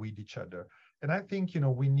another, but with each other. And I think, you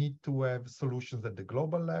know, we need to have solutions at the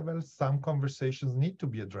global level. Some conversations need to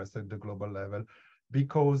be addressed at the global level,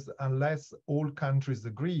 because unless all countries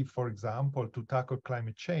agree, for example, to tackle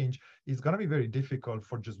climate change, it's going to be very difficult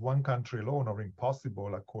for just one country alone, or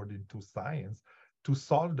impossible according to science, to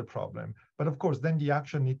solve the problem. But of course, then the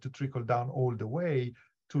action needs to trickle down all the way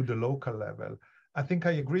to the local level. I think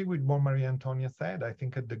I agree with what Maria Antonia said. I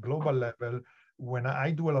think at the global level, when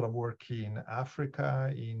I do a lot of work in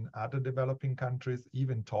Africa, in other developing countries,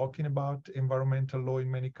 even talking about environmental law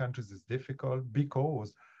in many countries is difficult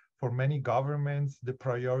because for many governments, the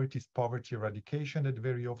priority is poverty eradication that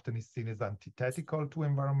very often is seen as antithetical to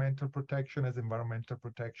environmental protection, as environmental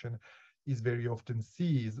protection is very often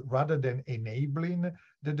sees, rather than enabling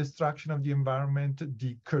the destruction of the environment,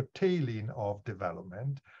 the curtailing of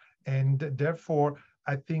development. And therefore,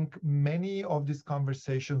 I think many of these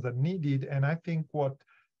conversations are needed. And I think what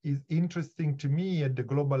is interesting to me at the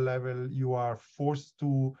global level, you are forced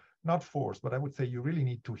to, not forced, but I would say you really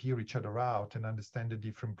need to hear each other out and understand the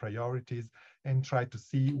different priorities and try to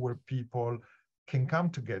see where people can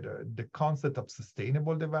come together. The concept of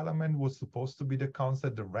sustainable development was supposed to be the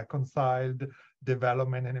concept of reconciled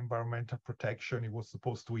development and environmental protection. It was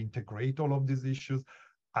supposed to integrate all of these issues.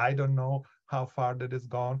 I don't know how far that has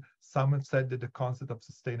gone. Some have said that the concept of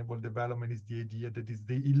sustainable development is the idea that is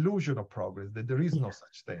the illusion of progress, that there is no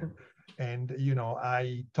such thing. And, you know,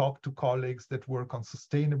 I talk to colleagues that work on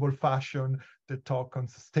sustainable fashion, that talk on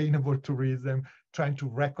sustainable tourism, trying to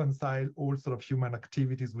reconcile all sort of human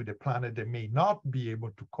activities with a planet that may not be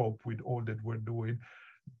able to cope with all that we're doing.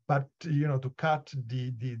 But, you know, to cut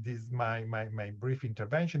my brief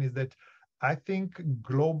intervention is that I think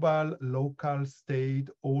global, local, state,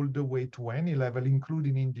 all the way to any level,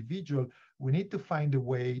 including individual, we need to find a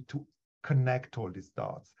way to connect all these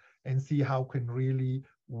dots and see how can really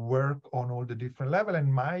work on all the different levels.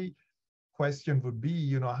 And my question would be,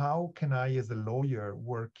 you know, how can I, as a lawyer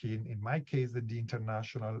working, in my case, at the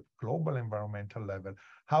international global environmental level,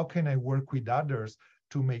 how can I work with others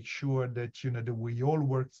to make sure that, you know, that we all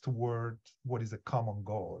work towards what is a common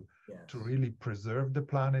goal, yes, to really preserve the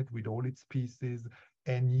planet with all its pieces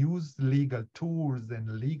and use legal tools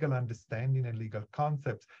and legal understanding and legal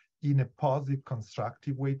concepts in a positive,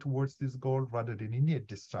 constructive way towards this goal rather than in a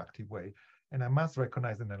destructive way. And I must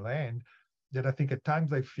recognize in the land that I think at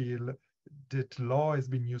times I feel that law has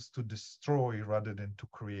been used to destroy rather than to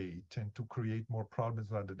create, and to create more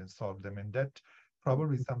problems rather than solve them. And that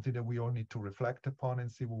probably something that we all need to reflect upon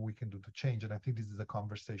and see what we can do to change. And I think this is a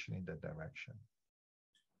conversation in that direction.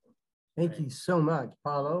 Thank you so much,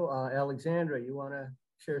 Paulo. Alexandra, you want to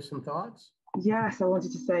share some thoughts? Yes, I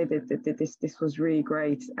wanted to say that this was really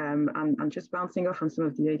great. I'm just bouncing off on some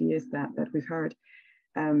of the ideas that we've heard,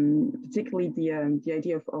 particularly the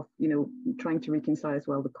idea of you know, trying to reconcile as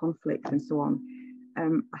well the conflict and so on.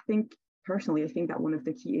 I think personally, I think that one of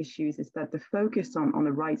the key issues is that the focus on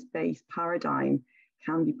the rights-based paradigm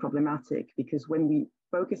can be problematic, because when we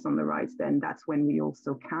focus on the rights, then that's when we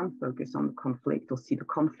also can focus on the conflict or see the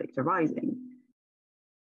conflict arising.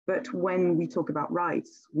 But when we talk about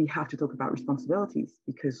rights, we have to talk about responsibilities,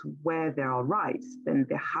 because where there are rights, then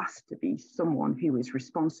there has to be someone who is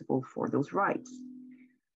responsible for those rights.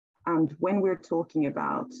 And when we're talking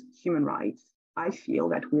about human rights, I feel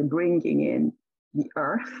that we're bringing in the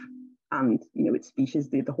earth and, you know, its species,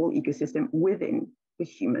 the whole ecosystem within the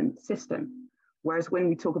human system. Whereas when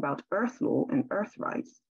we talk about earth law and earth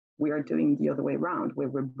rights, we are doing the other way around, where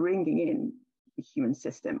we're bringing in the human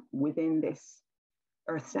system within this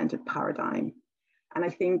earth-centered paradigm. And I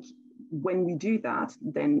think when we do that,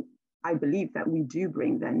 then I believe that we do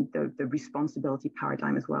bring then the responsibility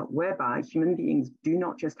paradigm as well, whereby human beings do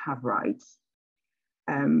not just have rights,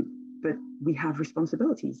 but we have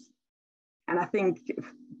responsibilities. And I think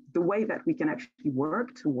the way that we can actually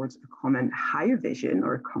work towards a common higher vision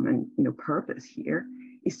or a common, you know, purpose here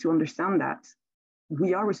is to understand that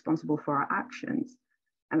we are responsible for our actions,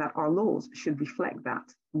 and that our laws should reflect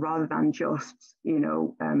that, rather than just, you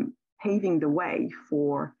know, paving the way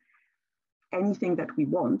for anything that we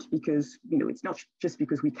want, because, you know, it's not just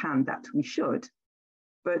because we can that we should,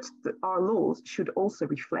 but our laws should also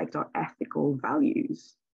reflect our ethical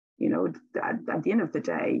values. You know, at the end of the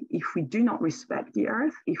day, if we do not respect the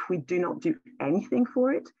earth, if we do not do anything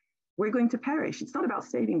for it, we're going to perish. It's not about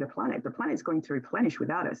saving the planet. The planet is going to replenish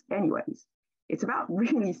without us anyways. It's about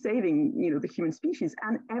really saving, you know, the human species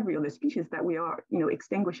and every other species that we are, you know,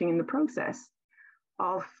 extinguishing in the process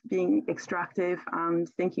of being extractive and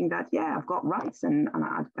thinking that, yeah, I've got rights and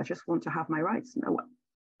I just want to have my rights. No,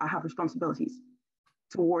 I have responsibilities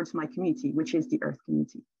towards my community, which is the earth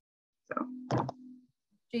community. So.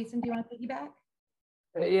 Jason, do you want to piggyback?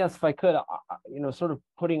 Yes, if I could, you know, sort of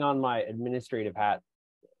putting on my administrative hat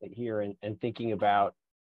here and thinking about,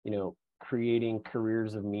 you know, creating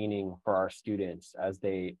careers of meaning for our students as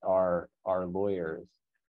they are lawyers,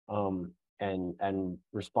 and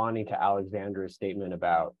responding to Alexandra's statement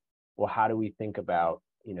about well, how do we think about,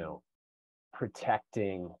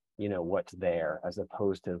 protecting, what's there, as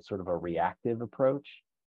opposed to sort of a reactive approach?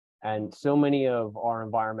 And so many of our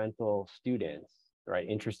environmental students, right,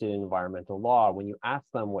 interested in environmental law, when you ask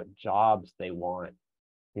them what jobs they want,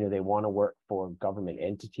 they want to work for government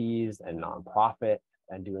entities and nonprofit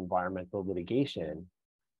and do environmental litigation.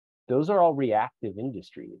 Those are all reactive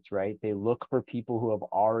industries, right? They look for people who have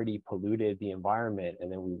already polluted the environment,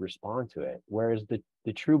 and then we respond to it. Whereas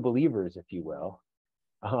the true believers, if you will,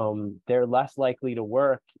 they're less likely to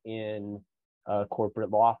work in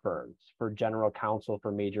corporate law firms, for general counsel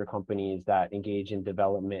for major companies that engage in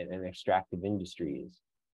development and extractive industries.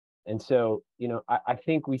 And so, I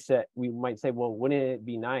think we might say, well, wouldn't it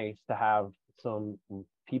be nice to have some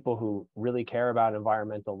people who really care about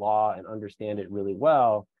environmental law and understand it really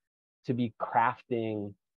well to be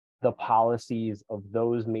crafting the policies of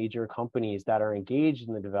those major companies that are engaged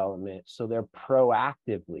in the development, so they're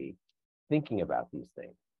proactively thinking about these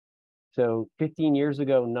things. So 15 years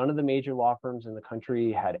ago, none of the major law firms in the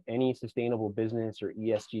country had any sustainable business or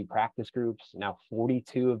ESG practice groups. Now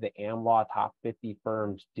 42 of the AmLaw top 50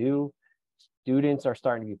 firms do. Students are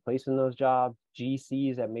starting to be placed in those jobs.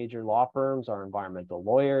 GCs at major law firms are environmental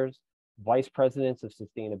lawyers. Vice presidents of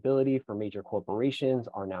sustainability for major corporations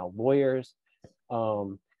are now lawyers.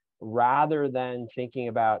 Rather than thinking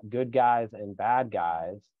about good guys and bad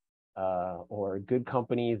guys, or good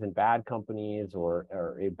companies and bad companies, or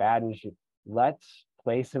a bad industry, let's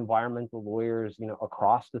place environmental lawyers,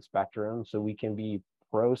 across the spectrum, so we can be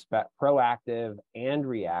proactive and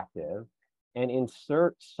reactive, and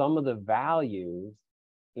insert some of the values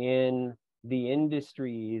in the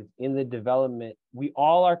industries, in the development. We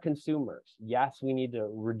all are consumers. Yes, we need to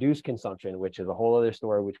reduce consumption, which is a whole other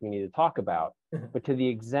story, which we need to talk about. But to the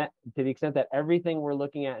extent that everything we're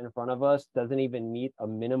looking at in front of us doesn't even meet a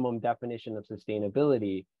minimum definition of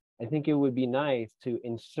sustainability, I think it would be nice to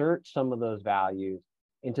insert some of those values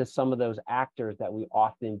into some of those actors that we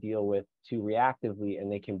often deal with too reactively,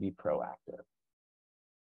 and they can be proactive.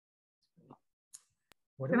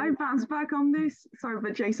 Can I bounce back on this? Sorry,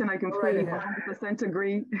 but Jason, I completely 100%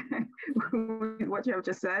 agree with what you have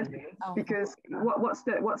just said. Because what's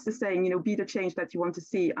the saying? Be the change that you want to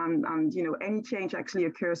see, and any change actually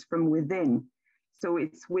occurs from within. So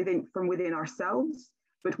it's from within ourselves,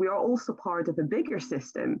 but we are also part of a bigger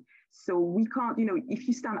system. So we can't, if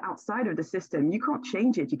you stand outside of the system, you can't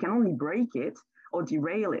change it. You can only break it or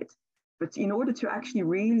derail it. But in order to actually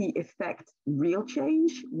really effect real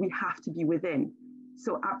change, we have to be within.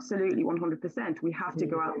 So absolutely 100%, we have to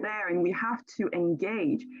go out there and we have to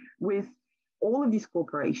engage with all of these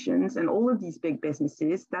corporations and all of these big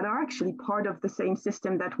businesses that are actually part of the same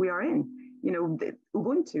system that we are in.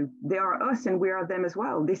 Ubuntu, they are us and we are them as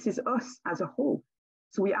well. This is us as a whole.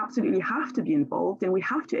 So we absolutely have to be involved, and we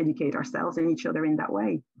have to educate ourselves and each other in that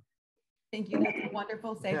way. Thank you. That's a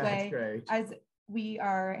wonderful segue. That's great. As we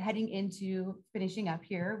are heading into finishing up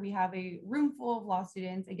here, we have a room full of law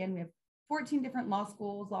students. Again, we have 14 different law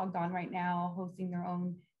schools logged on right now, hosting their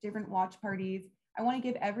own different watch parties. I want to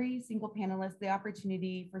give every single panelist the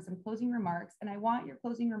opportunity for some closing remarks. And I want your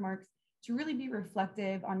closing remarks to really be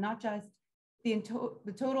reflective on not just the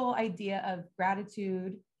total idea of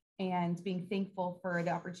gratitude and being thankful for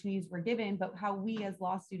the opportunities we're given, but how we as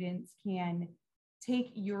law students can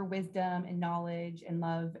take your wisdom and knowledge and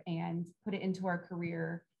love and put it into our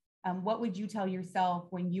career. What would you tell yourself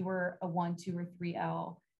when you were a 1, 2, or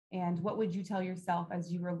 3L? And what would you tell yourself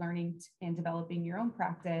as you were learning and developing your own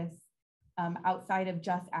practice outside of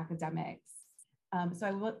just academics? So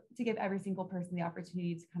I want to give every single person the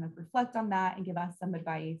opportunity to kind of reflect on that and give us some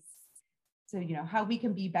advice. So, how we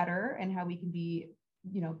can be better and how we can be,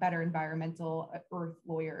 better environmental earth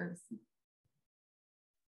lawyers.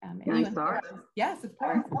 Can I start? Yes, of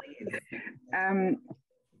course, please.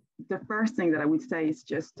 The first thing that I would say is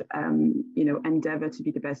just, endeavor to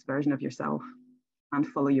be the best version of yourself and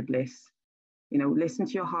follow your bliss. Listen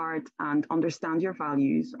to your heart and understand your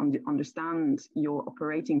values, understand your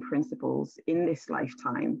operating principles in this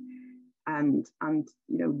lifetime, and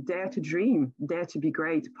dare to dream, dare to be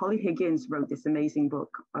great. Polly Higgins wrote this amazing book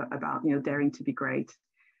about daring to be great,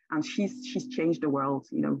 and she's changed the world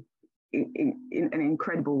in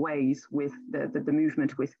incredible ways with the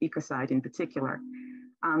movement with ecocide in particular.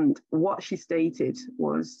 And what she stated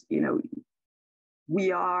was,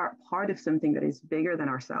 we are part of something that is bigger than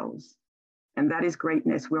ourselves, and that is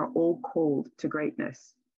greatness. We're all called to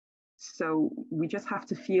greatness. So we just have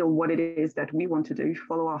to feel what it is that we want to do,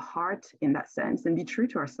 follow our heart in that sense, and be true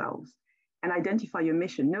to ourselves and identify your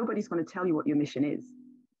mission. Nobody's going to tell you what your mission is.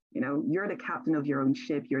 You're the captain of your own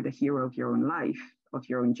ship. You're the hero of your own life. of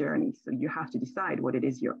your own journey. So you have to decide what it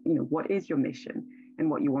is what is your mission and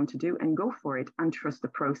what you want to do, and go for it and trust the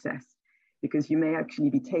process, because you may actually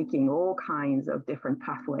be taking all kinds of different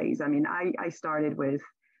pathways. I mean, I started with,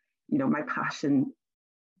 my passion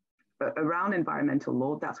around environmental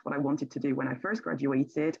law. That's what I wanted to do when I first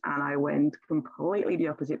graduated, and I went completely the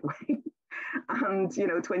opposite way. And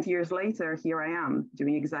 20 years later, here I am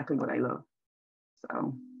doing exactly what I love.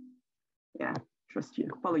 So yeah, trust you,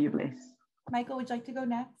 follow your bliss. Michael, would you like to go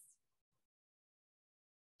next?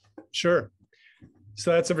 Sure.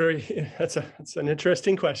 So that's an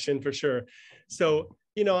interesting question for sure. So,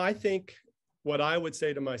 I think what I would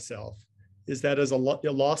say to myself is that as a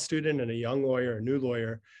law student and a young lawyer, a new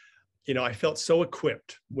lawyer, I felt so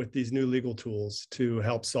equipped with these new legal tools to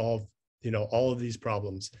help solve, all of these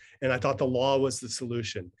problems. And I thought the law was the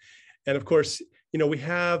solution. And of course, we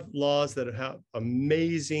have laws that have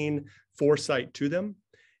amazing foresight to them.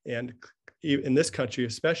 And in this country,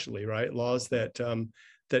 especially, right? Laws that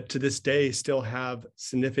that to this day still have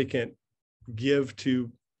significant give to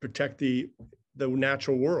protect the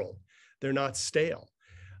natural world. They're not stale.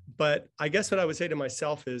 But I guess what I would say to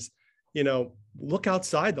myself is, look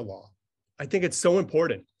outside the law. I think it's so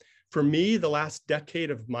important. For me, the last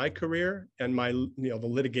decade of my career and my, the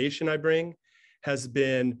litigation I bring has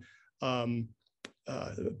been, I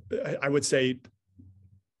would say,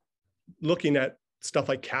 looking at stuff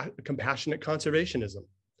like compassionate conservationism,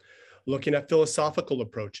 looking at philosophical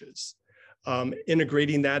approaches,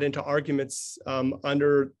 integrating that into arguments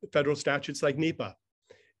under federal statutes like NEPA.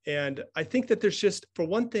 And I think that there's just, for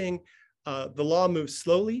one thing, the law moves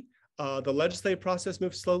slowly, the legislative process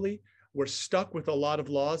moves slowly. We're stuck with a lot of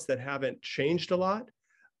laws that haven't changed a lot,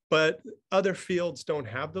 but other fields don't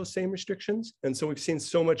have those same restrictions. And so we've seen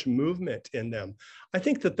so much movement in them. I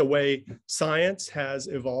think that the way science has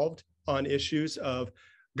evolved on issues of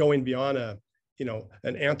going beyond an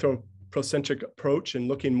anthropocentric approach and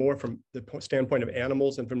looking more from the standpoint of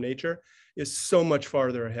animals and from nature is so much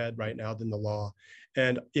farther ahead right now than the law.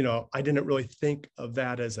 And, I didn't really think of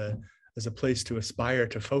that as a place to aspire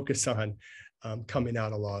to focus on coming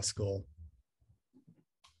out of law school.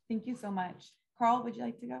 Thank you so much. Carl, would you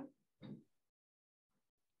like to go?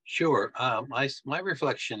 Sure. My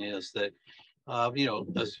reflection is that,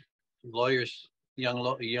 as lawyers,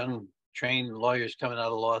 young trained lawyers coming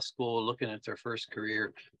out of law school, looking at their first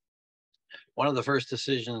career, one of the first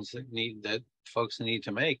decisions that folks need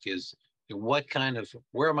to make is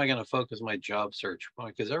where am I going to focus my job search?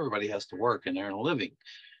 Because everybody has to work and earn a living.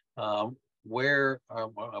 Where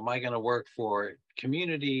am I going to work for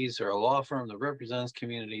communities or a law firm that represents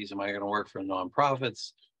communities? Am I going to work for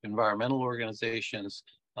nonprofits, environmental organizations,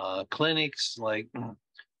 clinics like the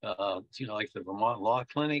Vermont Law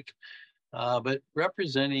Clinic, but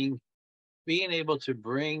representing, being able to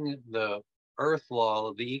bring the earth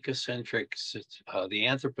law, the ecocentric, the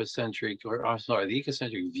anthropocentric, the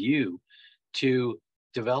ecocentric view to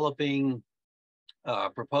developing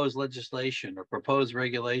proposed legislation or proposed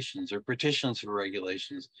regulations or petitions for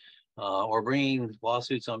regulations, or bringing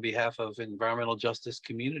lawsuits on behalf of environmental justice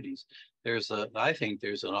communities. I think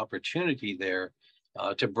there's an opportunity there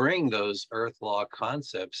to bring those earth law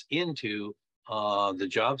concepts into the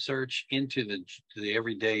job search, into the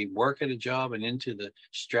everyday work at a job, and into the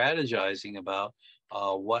strategizing about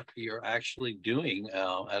what you're actually doing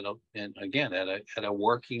at a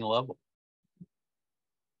working level.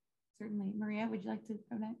 Certainly. Maria, would you like to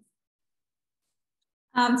go next?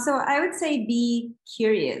 So I would say be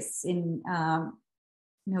curious and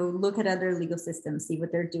look at other legal systems, see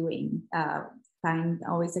what they're doing, find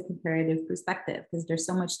always a comparative perspective, because there's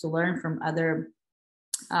so much to learn from other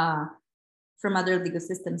legal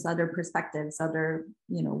systems, other perspectives, other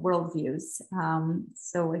worldviews.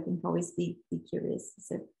 So I think always be curious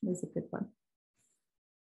is a good one.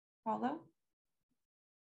 Paulo?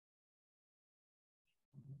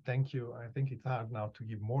 Thank you. I think it's hard now to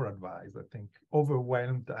give more advice. I think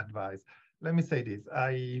overwhelmed advice. Let me say this.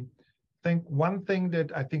 I think one thing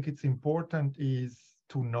that I think it's important is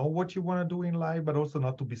to know what you want to do in life, but also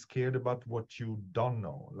not to be scared about what you don't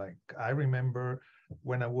know. Like I remember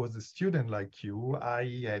when I was a student like you,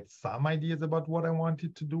 I had some ideas about what I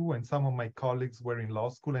wanted to do, and some of my colleagues were in law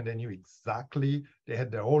school and they knew exactly, they had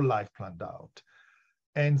their whole life planned out.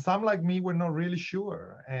 And some like me were not really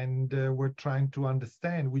sure, and were trying to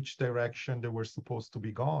understand which direction they were supposed to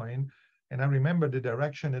be going. And I remember the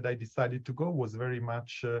direction that I decided to go was very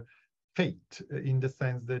much fate, in the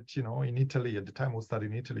sense that, in Italy, at the time I was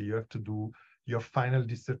studying in Italy, you have to do your final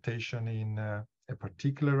dissertation in a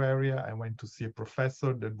particular area. I went to see a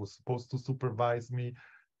professor that was supposed to supervise me.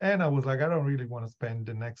 And I was like, I don't really want to spend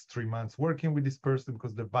the next 3 months working with this person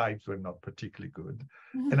because the vibes were not particularly good.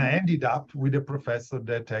 And I ended up with a professor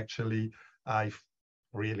that actually I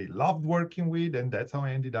really loved working with. And that's how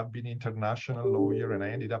I ended up being an international lawyer. And I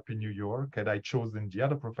ended up in New York. Had I chosen the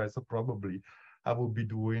other professor, probably I would be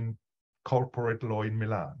doing corporate law in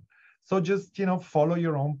Milan. So just, follow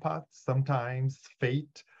your own path. Sometimes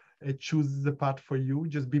fate chooses a path for you.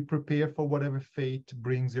 Just be prepared for whatever fate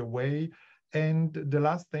brings your way. And the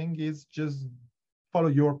last thing is just follow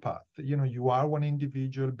your path. You are one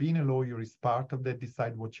individual. Being a lawyer is part of that.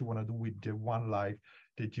 Decide what you want to do with the one life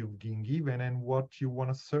that you've been given and what you want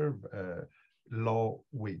to serve law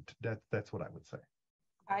with. That's what I would say.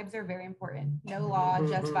 Vibes are very important. No law,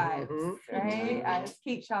 just vibes, right? As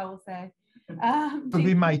Kate Shaw will say. To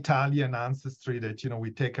be my Italian ancestry that,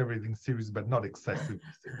 we take everything serious, but not excessively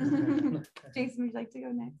serious. Jason, would you like to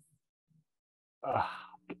go next?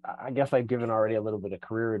 I guess I've given already a little bit of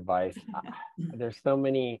career advice. There's so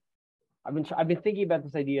many. I've been thinking about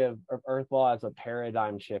this idea of Earth law as a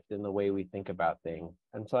paradigm shift in the way we think about things,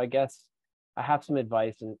 and so I guess I have some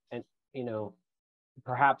advice, and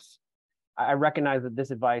perhaps I recognize that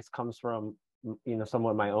this advice comes from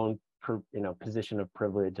somewhat my own position of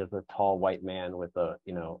privilege as a tall white man with a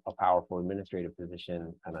powerful administrative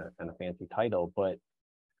position and a fancy title, but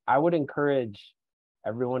I would encourage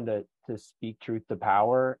everyone to speak truth to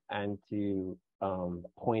power and to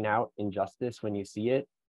point out injustice when you see it,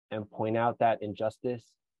 and point out that injustice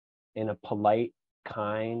in a polite,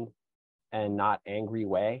 kind, and not angry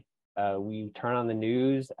way. We turn on the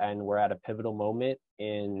news and we're at a pivotal moment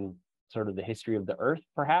in sort of the history of the earth,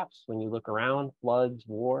 perhaps, when you look around, floods,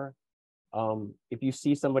 war. If you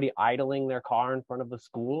see somebody idling their car in front of a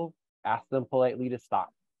school, ask them politely to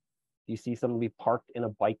stop. If you see somebody parked in a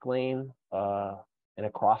bike lane, in a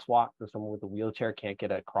crosswalk where someone with a wheelchair can't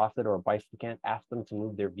get across it, or a bicycle can't, ask them to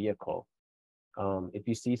move their vehicle. If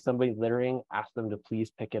you see somebody littering, ask them to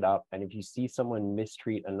please pick it up. And if you see someone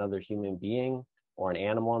mistreat another human being or an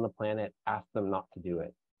animal on the planet, ask them not to do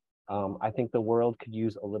it. I think the world could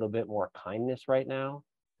use a little bit more kindness right now.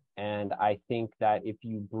 And I think that if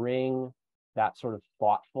you bring that sort of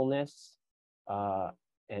thoughtfulness, and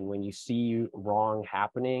when you see wrong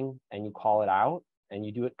happening and you call it out and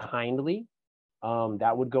you do it kindly,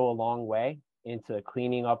 that would go a long way into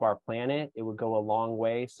cleaning up our planet. It would go a long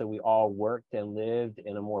way so we all worked and lived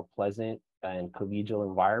in a more pleasant and collegial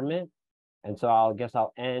environment. And so I guess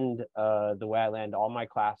I'll end the way I land all my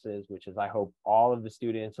classes, which is I hope all of the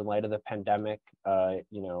students, in light of the pandemic,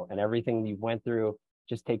 and everything you went through,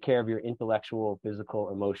 just take care of your intellectual, physical,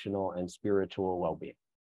 emotional, and spiritual well-being.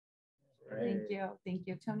 Thank you. Thank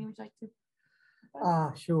you. Tony, would you like to?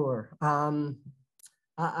 Sure.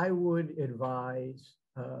 I would advise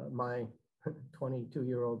my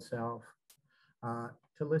 22-year-old self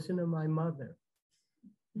to listen to my mother.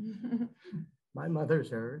 My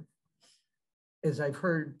mother's earth. As I've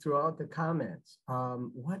heard throughout the comments,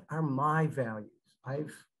 what are my values?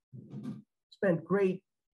 I've spent great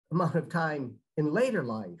amount of time in later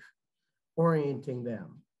life orienting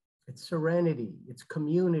them. It's serenity, it's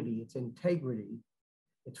community, it's integrity,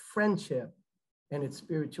 it's friendship, and it's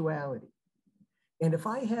spirituality. And if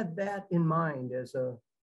I had that in mind as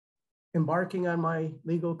embarking on my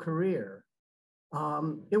legal career,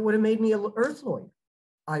 it would have made me an earth lawyer.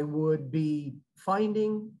 I would be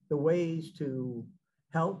finding the ways to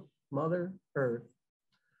help Mother Earth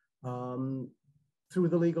through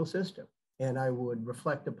the legal system. And I would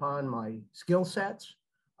reflect upon my skill sets.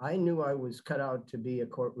 I knew I was cut out to be a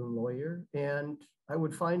courtroom lawyer, and I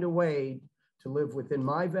would find a way to live within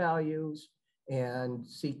my values and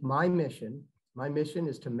seek my mission. My mission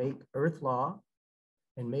is to make Earth law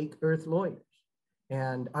and make Earth lawyers.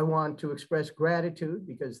 And I want to express gratitude,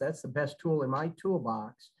 because that's the best tool in my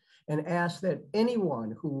toolbox, and ask that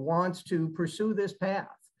anyone who wants to pursue this path,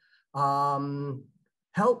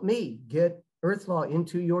 help me get Earth law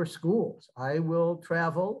into your schools. I will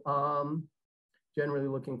travel, generally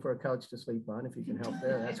looking for a couch to sleep on. If you can help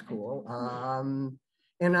there, that's cool.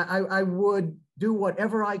 And I would do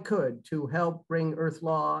whatever I could to help bring Earth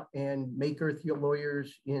law and make Earth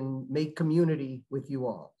lawyers make community with you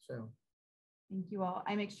all. So. Thank you all.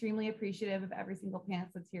 I'm extremely appreciative of every single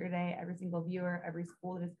panelist that's here today, every single viewer, every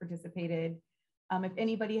school that has participated. If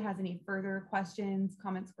anybody has any further questions,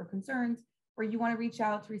 comments, or concerns, or you want to reach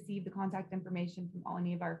out to receive the contact information from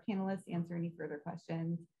any of our panelists, answer any further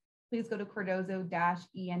questions, please go to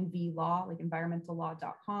cardozo-envlaw, like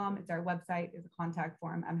environmental-law.com. It's our website. There's a contact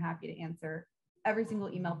form. I'm happy to answer every single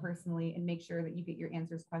email personally and make sure that you get your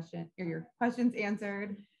questions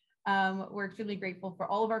answered. We're extremely grateful for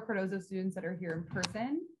all of our Cardozo students that are here in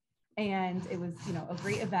person And it was, you know, a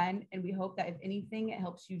great event. And we hope that if anything, it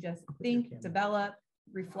helps you just think, develop,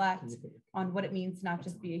 reflect on what it means to not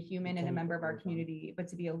just be a human and a member of our community, but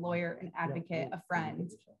to be a lawyer, an advocate, a friend,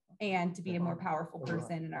 and to be a more powerful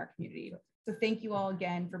person in our community. So thank you all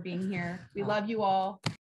again for being here. We love you all.